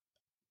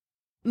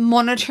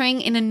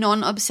monitoring in a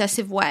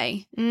non-obsessive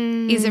way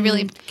can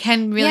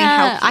really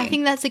help you. I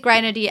think that's a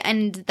great idea,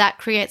 and that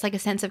creates like a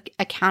sense of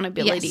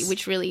accountability,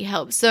 which really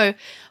helps. So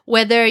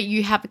whether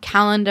you have a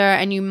calendar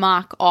and you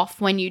mark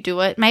off when you do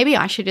it, maybe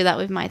I should do that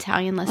with my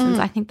Italian lessons.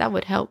 I think that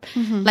would help.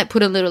 Like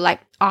put a little like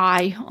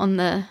I on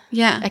the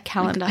a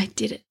calendar. Like, I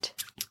did it.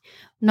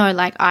 No,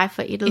 like I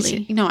for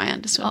Italy. No, I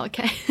understood. Oh,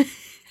 okay.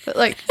 But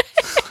like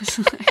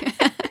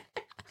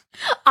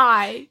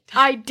I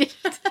did.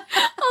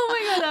 Oh my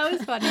God, that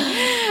was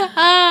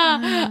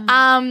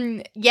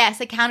funny.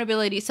 Yes,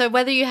 accountability. So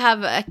whether you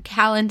have a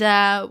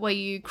calendar where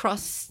you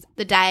cross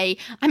the day,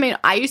 I mean,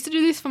 I used to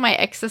do this for my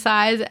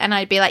exercise and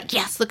I'd be like,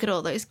 yes, look at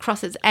all those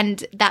crosses.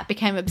 And that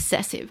became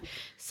obsessive.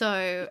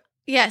 So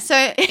yeah, so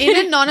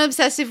in a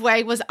non-obsessive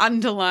way was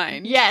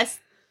underlined. Yes.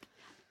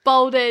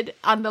 Bolded,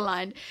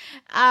 underlined.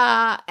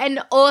 And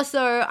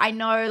also I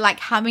know like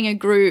having a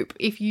group,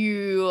 if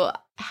you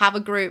have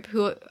a group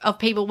of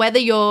people, whether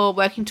you're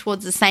working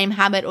towards the same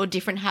habit or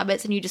different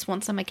habits and you just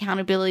want some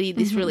accountability,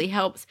 this really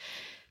helps.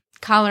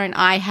 Carla and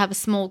I have a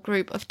small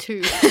group of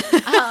 2.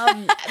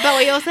 But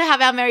we also have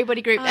our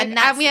Merrybody group. And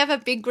we have a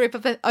big group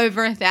of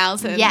over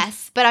 1,000.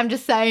 Yes, but I'm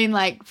just saying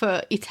like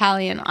for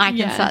Italian, I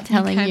can start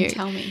telling you.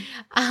 Tell me.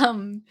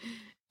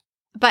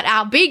 But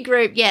our big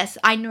group, yes,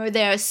 I know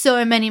there are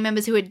so many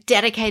members who are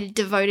dedicated,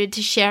 devoted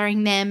to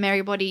sharing their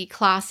Merrybody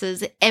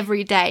classes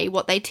every day,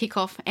 what they tick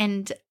off,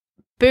 and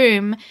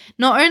boom,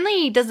 not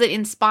only does it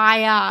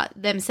inspire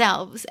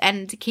themselves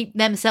and to keep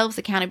themselves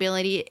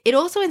accountability, it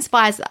also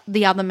inspires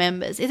the other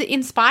members. It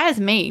inspires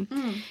me.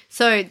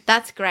 So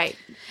that's great.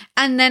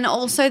 And then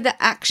also the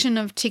action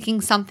of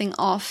ticking something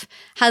off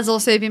has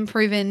also been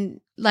proven,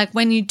 like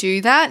when you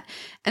do that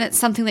and it's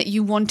something that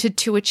you wanted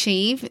to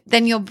achieve,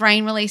 then your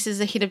brain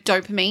releases a hit of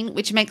dopamine,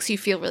 which makes you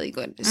feel really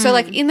good. So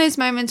like in those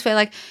moments where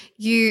like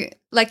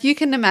you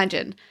can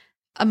imagine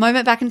a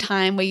moment back in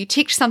time where you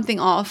ticked something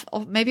off,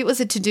 or maybe it was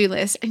a to-do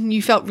list and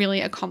you felt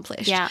really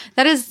accomplished. Yeah.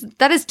 That is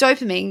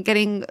dopamine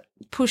getting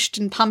pushed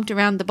and pumped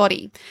around the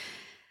body.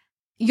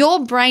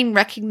 Your brain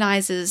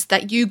recognizes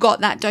that you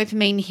got that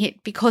dopamine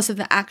hit because of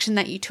the action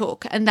that you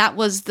took, and that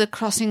was the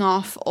crossing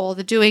off or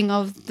the doing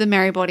of the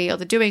Merrybody or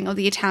the doing of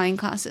the Italian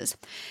classes.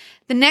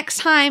 The next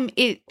time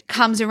it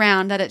comes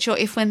around that it's your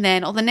if, when,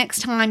 then, or the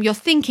next time you're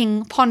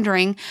thinking,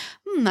 pondering,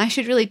 I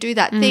should really do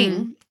that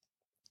thing,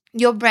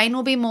 your brain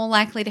will be more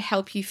likely to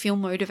help you feel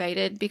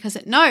motivated because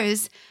it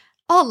knows,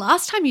 oh,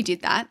 last time you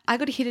did that, I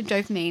got a hit of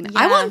dopamine.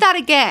 I want that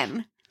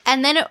again.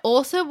 And then it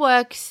also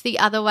works the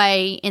other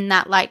way in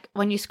that, like,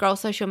 when you scroll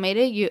social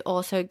media, you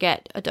also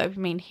get a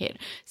dopamine hit.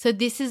 So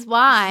this is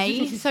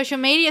why social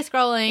media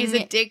scrolling is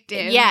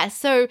addictive. Yeah.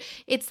 So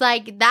it's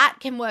like that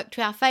can work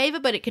to our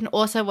favor, but it can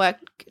also work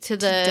to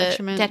the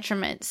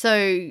detriment.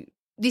 So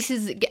this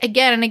is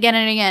again and again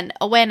and again,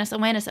 awareness,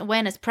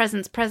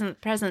 presence.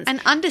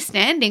 And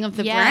understanding of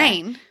the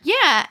brain.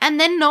 Yeah. And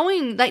then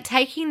knowing, like,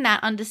 taking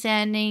that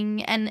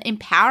understanding and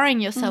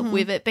empowering yourself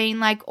with it, being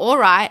like, all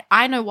right,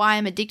 I know why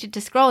I'm addicted to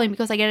scrolling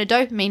because I get a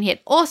dopamine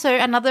hit. Also,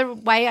 another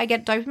way I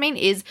get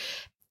dopamine is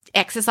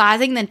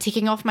exercising, then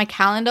ticking off my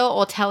calendar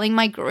or telling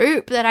my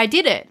group that I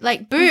did it.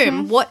 Like,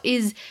 boom, what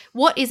is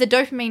a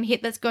dopamine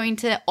hit that's going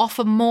to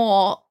offer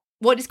more,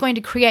 what is going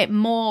to create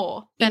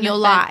more in your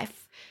life?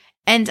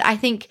 And I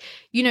think,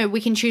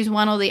 we can choose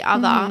one or the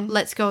other.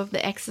 Let's go with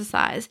the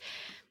exercise.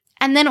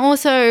 And then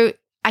also,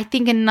 I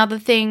think another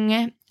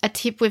thing, a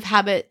tip with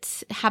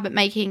habit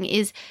making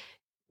is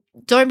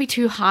don't be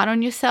too hard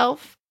on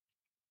yourself.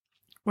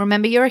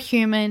 Remember, you're a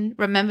human.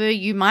 Remember,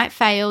 you might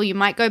fail, you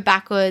might go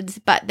backwards,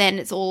 but then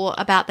it's all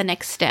about the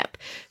next step.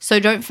 So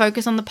don't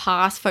focus on the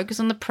past, focus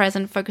on the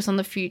present, focus on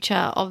the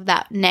future of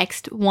that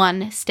next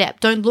one step.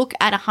 Don't look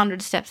at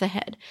 100 steps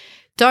ahead.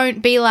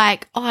 Don't be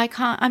like, oh,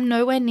 I'm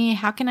nowhere near.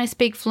 How can I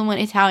speak fluent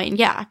Italian?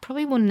 Yeah, I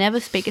probably will never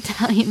speak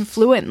Italian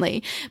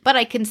fluently, but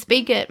I can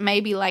speak it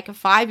maybe like a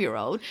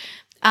 5-year-old.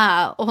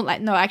 Or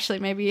like, no, actually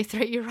maybe a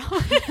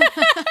 3-year-old.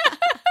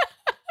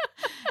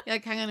 You're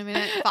like, hang on a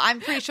minute. But I'm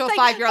pretty sure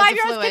 5-year-olds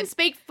are fluent. Can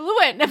speak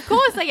fluent. Of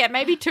course they get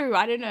maybe 2.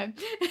 I don't know.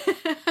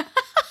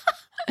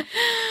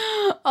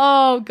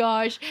 Oh,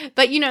 gosh.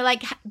 But,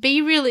 like,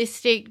 be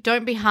realistic.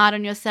 Don't be hard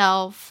on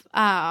yourself.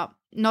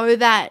 Know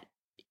that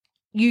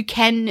you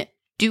can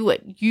do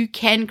it. You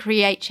can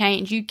create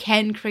change. You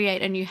can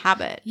create a new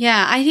habit.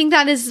 Yeah, I think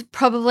that is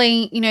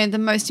probably, the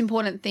most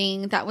important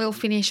thing that we'll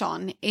finish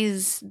on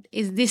is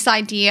this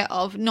idea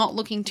of not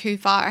looking too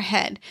far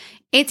ahead.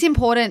 It's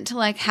important to,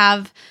 like,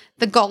 have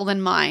the goal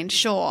in mind,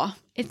 sure.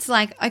 It's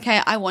like,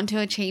 okay, I want to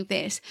achieve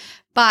this,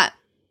 but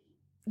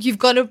you've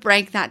got to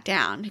break that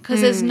down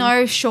because there's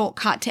no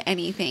shortcut to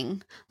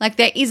anything. Like,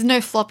 there is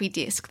no floppy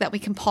disk that we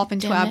can pop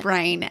into our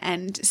brain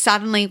and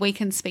suddenly we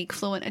can speak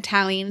fluent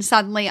Italian.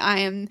 Suddenly I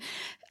am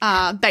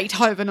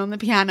Beethoven on the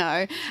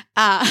piano.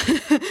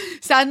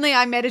 Suddenly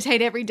I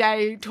meditate every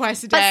day,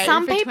 twice a day. But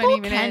some for people 20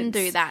 minutes. can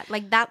do that.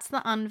 Like, that's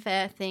the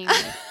unfair thing.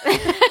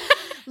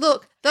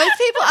 Look, those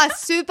people are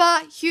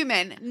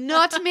superhuman,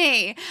 not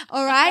me,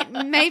 all right?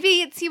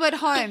 Maybe it's you at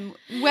home.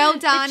 Well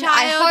done.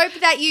 I hope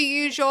that you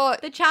use your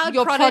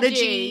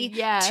prodigy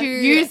to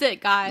use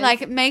it, guys.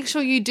 Like, make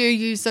sure you do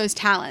use those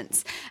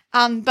talents.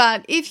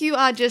 But if you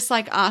are just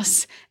like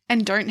us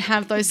and don't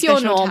have those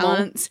special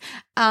talents,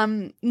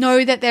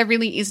 know that there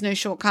really is no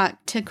shortcut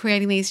to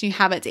creating these new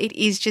habits. It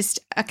is just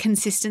a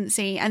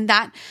consistency, and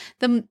that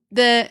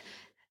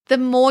the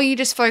more you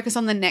just focus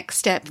on the next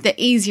step, the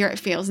easier it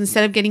feels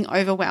instead of getting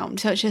overwhelmed.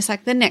 So it's just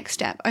like the next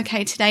step.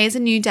 Okay, today is a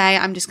new day.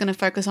 I'm just going to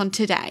focus on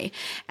today.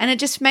 And it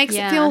just makes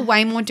it feel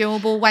way more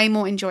doable, way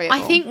more enjoyable.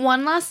 I think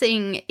one last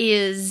thing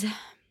is,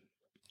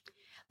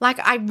 like,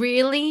 I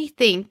really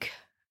think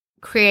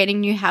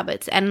creating new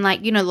habits and, like,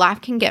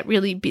 life can get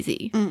really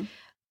busy.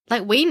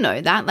 Like, we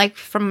know that, like,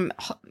 from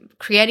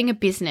creating a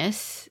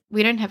business,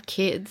 we don't have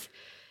kids.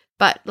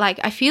 But, like,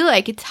 I feel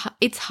like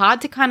it's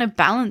hard to kind of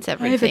balance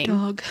everything. I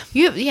have a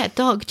dog.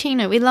 Dog,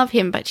 Chino. We love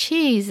him. But,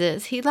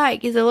 Jesus, he,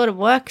 like, is a lot of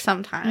work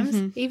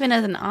sometimes, even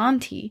as an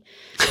auntie.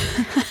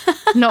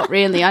 Not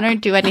really. I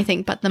don't do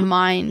anything, but the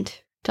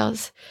mind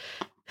does.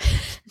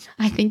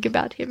 I think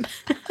about him.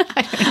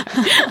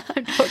 I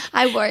don't know.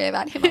 I worry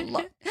about him a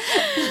lot.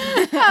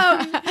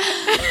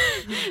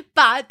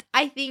 But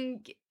I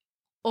think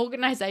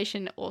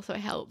organization also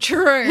helps.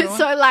 True.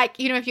 So, like,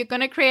 if you're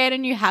going to create a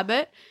new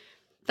habit,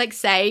 like,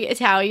 say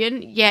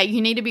Italian, you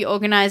need to be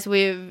organized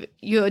with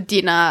your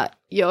dinner,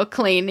 your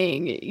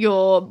cleaning,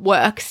 your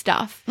work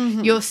stuff,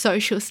 your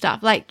social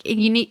stuff. Like,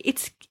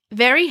 it's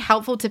very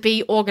helpful to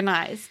be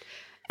organized.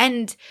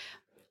 And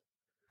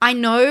I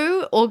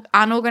know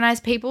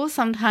unorganized people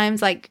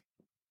sometimes, like,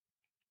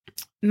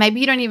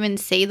 maybe you don't even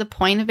see the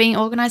point of being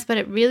organized, but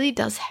it really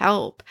does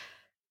help.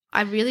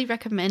 I really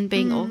recommend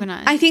being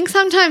organized. I think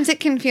sometimes it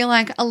can feel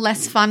like a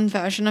less fun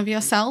version of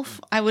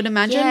yourself, I would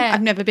imagine. Yeah.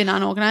 I've never been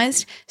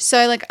unorganized.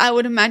 So, like, I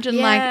would imagine,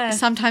 like,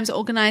 sometimes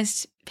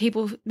organized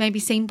people maybe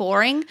seem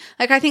boring.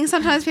 Like, I think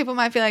sometimes people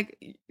might feel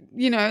like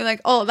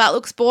like, oh, that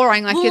looks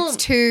boring. Like it's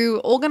too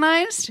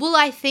organized. Well,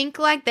 I think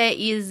like there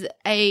is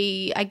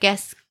I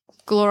guess,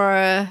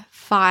 glorification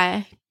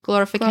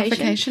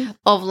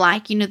of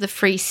like, the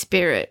free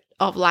spirit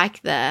of like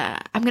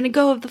I'm going to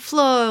go with the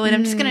flow and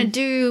I'm just going to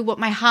do what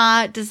my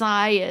heart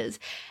desires.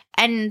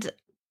 And,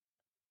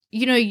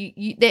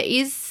 there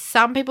is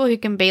some people who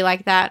can be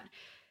like that.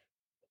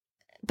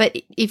 But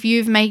if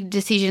you've made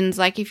decisions,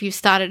 like if you've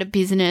started a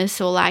business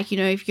or like,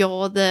 if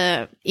you're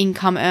the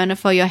income earner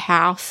for your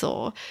house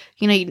or,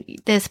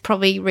 there's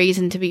probably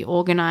reason to be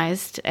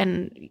organized.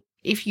 And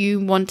if you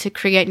want to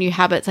create new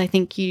habits, I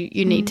think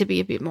you need to be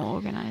a bit more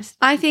organized.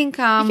 I think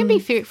you can be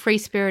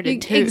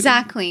free-spirited too.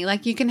 Exactly.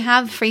 Like you can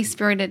have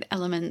free-spirited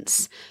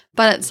elements,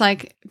 but it's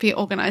like be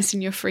organized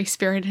in your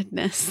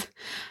free-spiritedness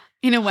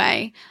in a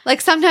way.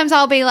 Like sometimes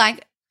I'll be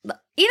like,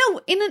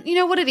 you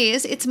know what it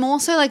is? It's more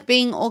so like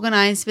being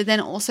organized, but then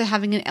also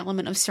having an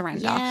element of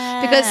surrender.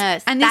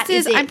 Yes,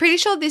 I'm pretty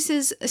sure this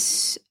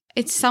is,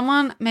 it's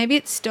someone, maybe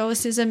it's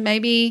Stoicism,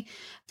 maybe,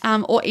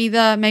 or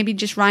either maybe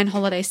just Ryan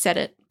Holiday said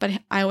it, but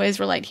I always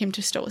relate him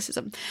to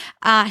Stoicism.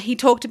 He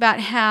talked about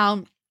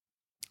how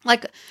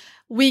like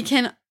we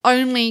can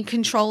only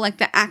control like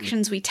the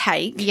actions we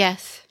take.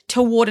 Yes.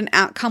 Toward an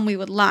outcome we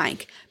would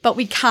like, but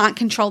we can't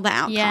control the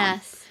outcome.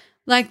 Yes.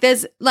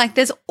 There's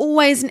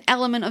always an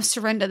element of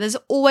surrender. There's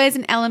always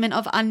an element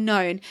of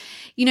unknown.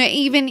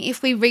 Even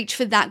if we reach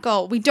for that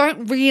goal, we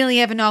don't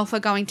really ever know if we're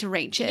going to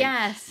reach it.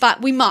 Yes.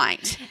 But we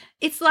might.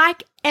 It's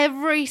like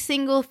every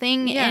single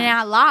thing in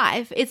our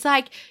life. It's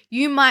like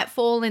you might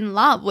fall in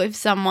love with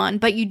someone,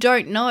 but you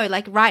don't know.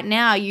 Like right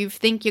now you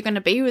think you're going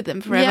to be with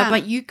them forever,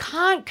 but you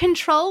can't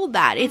control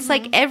that. It's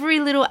like every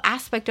little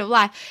aspect of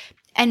life.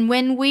 And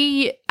when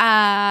we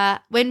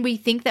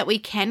think that we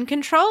can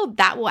control,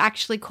 that will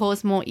actually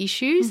cause more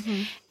issues.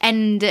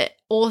 And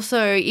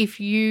also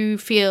if you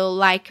feel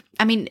like,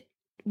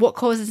 what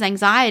causes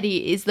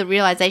anxiety is the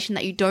realization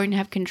that you don't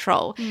have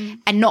control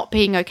and not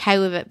being okay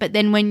with it. But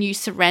then when you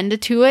surrender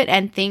to it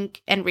and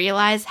think and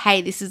realize,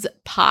 hey, this is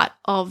part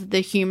of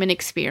the human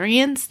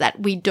experience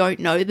that we don't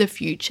know the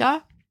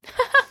future.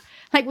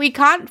 Like we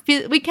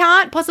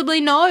can't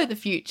possibly know the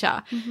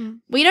future.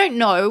 We don't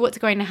know what's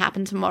going to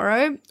happen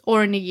tomorrow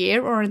or in a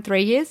year or in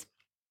 3 years.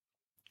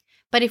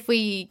 But if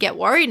we get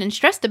worried and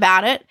stressed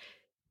about it,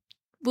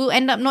 we'll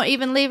end up not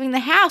even leaving the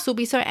house. We'll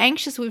be so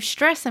anxious with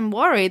stress and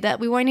worry that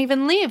we won't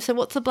even leave. So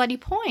what's the bloody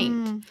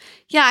point?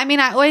 Yeah,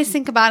 I always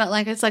think about it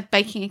like it's like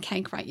baking a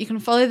cake, right? You can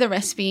follow the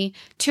recipe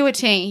to a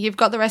T. You've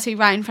got the recipe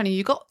right in front of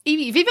you.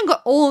 You've even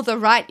got all the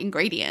right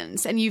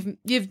ingredients and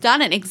you've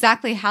done it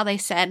exactly how they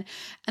said,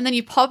 and then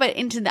you pop it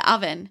into the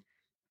oven.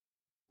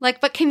 Like,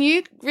 but can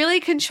you really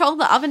control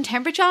the oven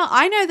temperature?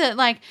 I know that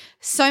like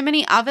so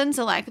many ovens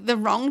are like the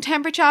wrong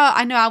temperature.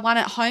 I know our one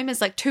at home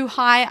is like too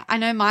high. I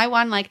know my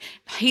one like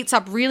heats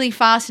up really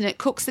fast and it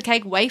cooks the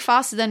cake way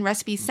faster than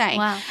recipes say.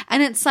 Wow.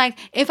 And it's like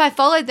if I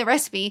followed the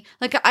recipe,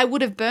 like I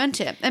would have burnt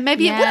it and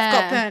maybe it would have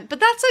got burnt, but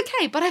that's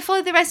okay. But I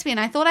followed the recipe and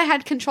I thought I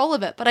had control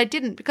of it, but I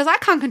didn't because I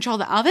can't control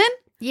the oven.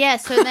 Yeah,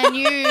 so then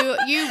you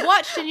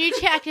watched and you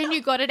checked and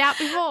you got it out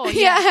before.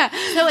 Yeah.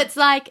 So it's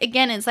like,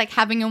 again, it's like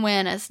having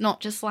awareness, not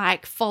just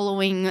like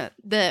following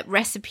the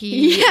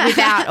recipe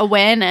without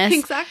awareness.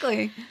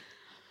 Exactly.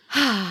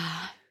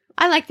 I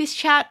like this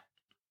chat.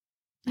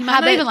 You might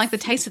not even like the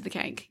taste of the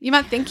cake. You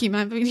might think you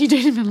might, but you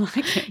don't even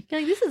like it.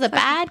 You're like, this is a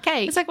bad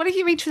cake. It's like, what if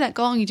you reach for that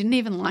goal and you didn't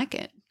even like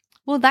it?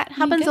 Well, that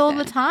happens all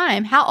the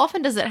time. How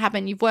often does it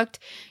happen? You've worked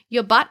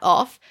your butt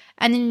off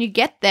and then you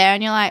get there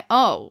and you're like,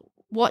 oh,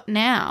 what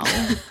now?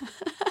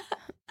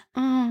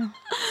 We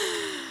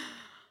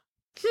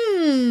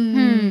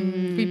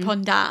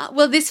ponder.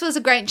 Well, this was a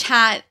great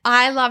chat.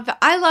 I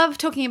love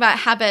talking about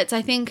habits.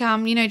 I think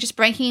just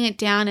breaking it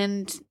down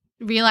and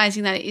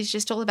realizing that it is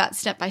just all about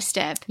step by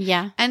step.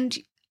 Yeah. And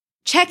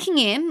checking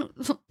in,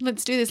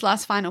 let's do this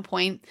last final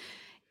point.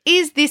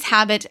 Is this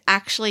habit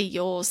actually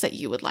yours that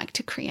you would like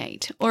to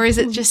create? Or is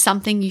it just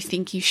something you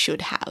think you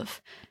should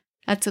have?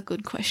 That's a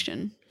good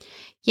question.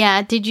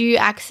 Yeah, did you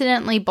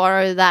accidentally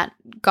borrow that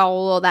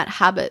goal or that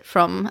habit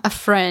from a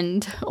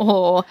friend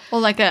or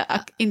like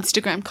a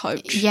Instagram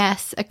coach?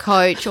 Yes, a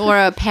coach or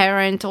a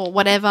parent or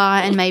whatever,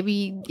 and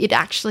maybe it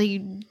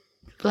actually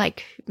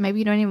maybe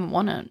you don't even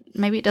want it.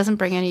 Maybe it doesn't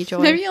bring any joy.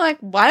 Maybe you're like,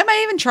 why am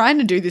I even trying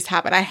to do this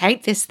habit? I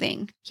hate this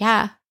thing.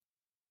 Yeah.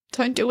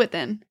 Don't do it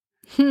then.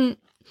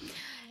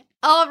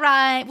 All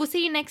right. We'll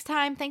see you next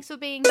time. Thanks for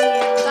being here.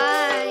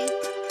 Bye.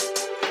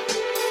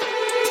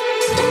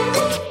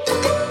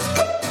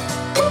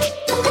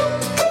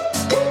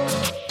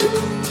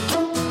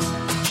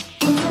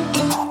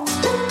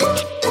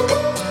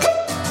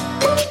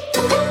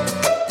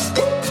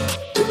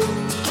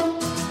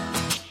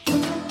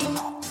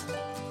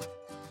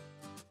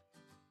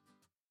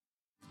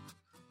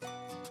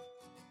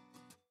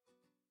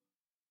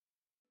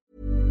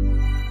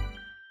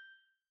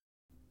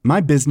 My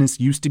business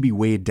used to be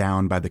weighed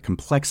down by the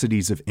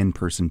complexities of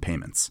in-person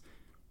payments.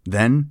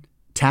 Then,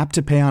 Tap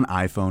to Pay on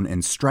iPhone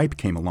and Stripe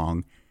came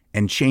along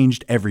and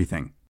changed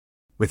everything.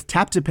 With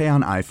Tap to Pay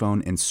on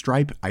iPhone and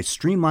Stripe, I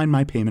streamline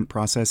my payment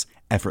process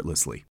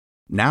effortlessly.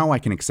 Now I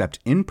can accept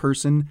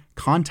in-person,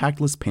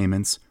 contactless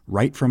payments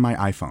right from my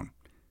iPhone.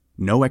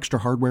 No extra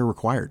hardware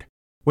required.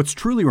 What's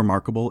truly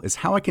remarkable is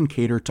how I can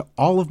cater to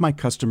all of my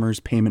customers'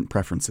 payment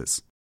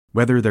preferences.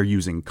 Whether they're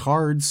using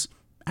cards,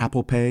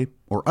 Apple Pay,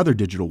 or other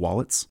digital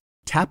wallets,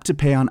 Tap to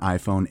Pay on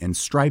iPhone and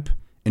Stripe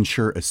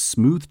ensure a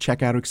smooth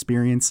checkout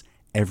experience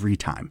every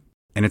time.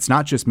 And it's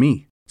not just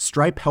me.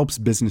 Stripe helps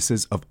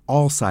businesses of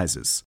all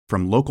sizes,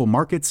 from local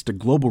markets to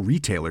global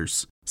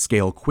retailers,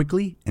 scale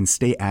quickly and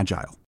stay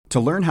agile. To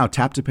learn how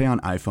Tap to Pay on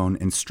iPhone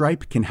and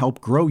Stripe can help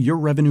grow your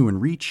revenue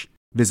and reach,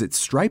 visit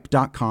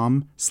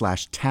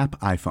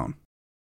stripe.com/tapiphone.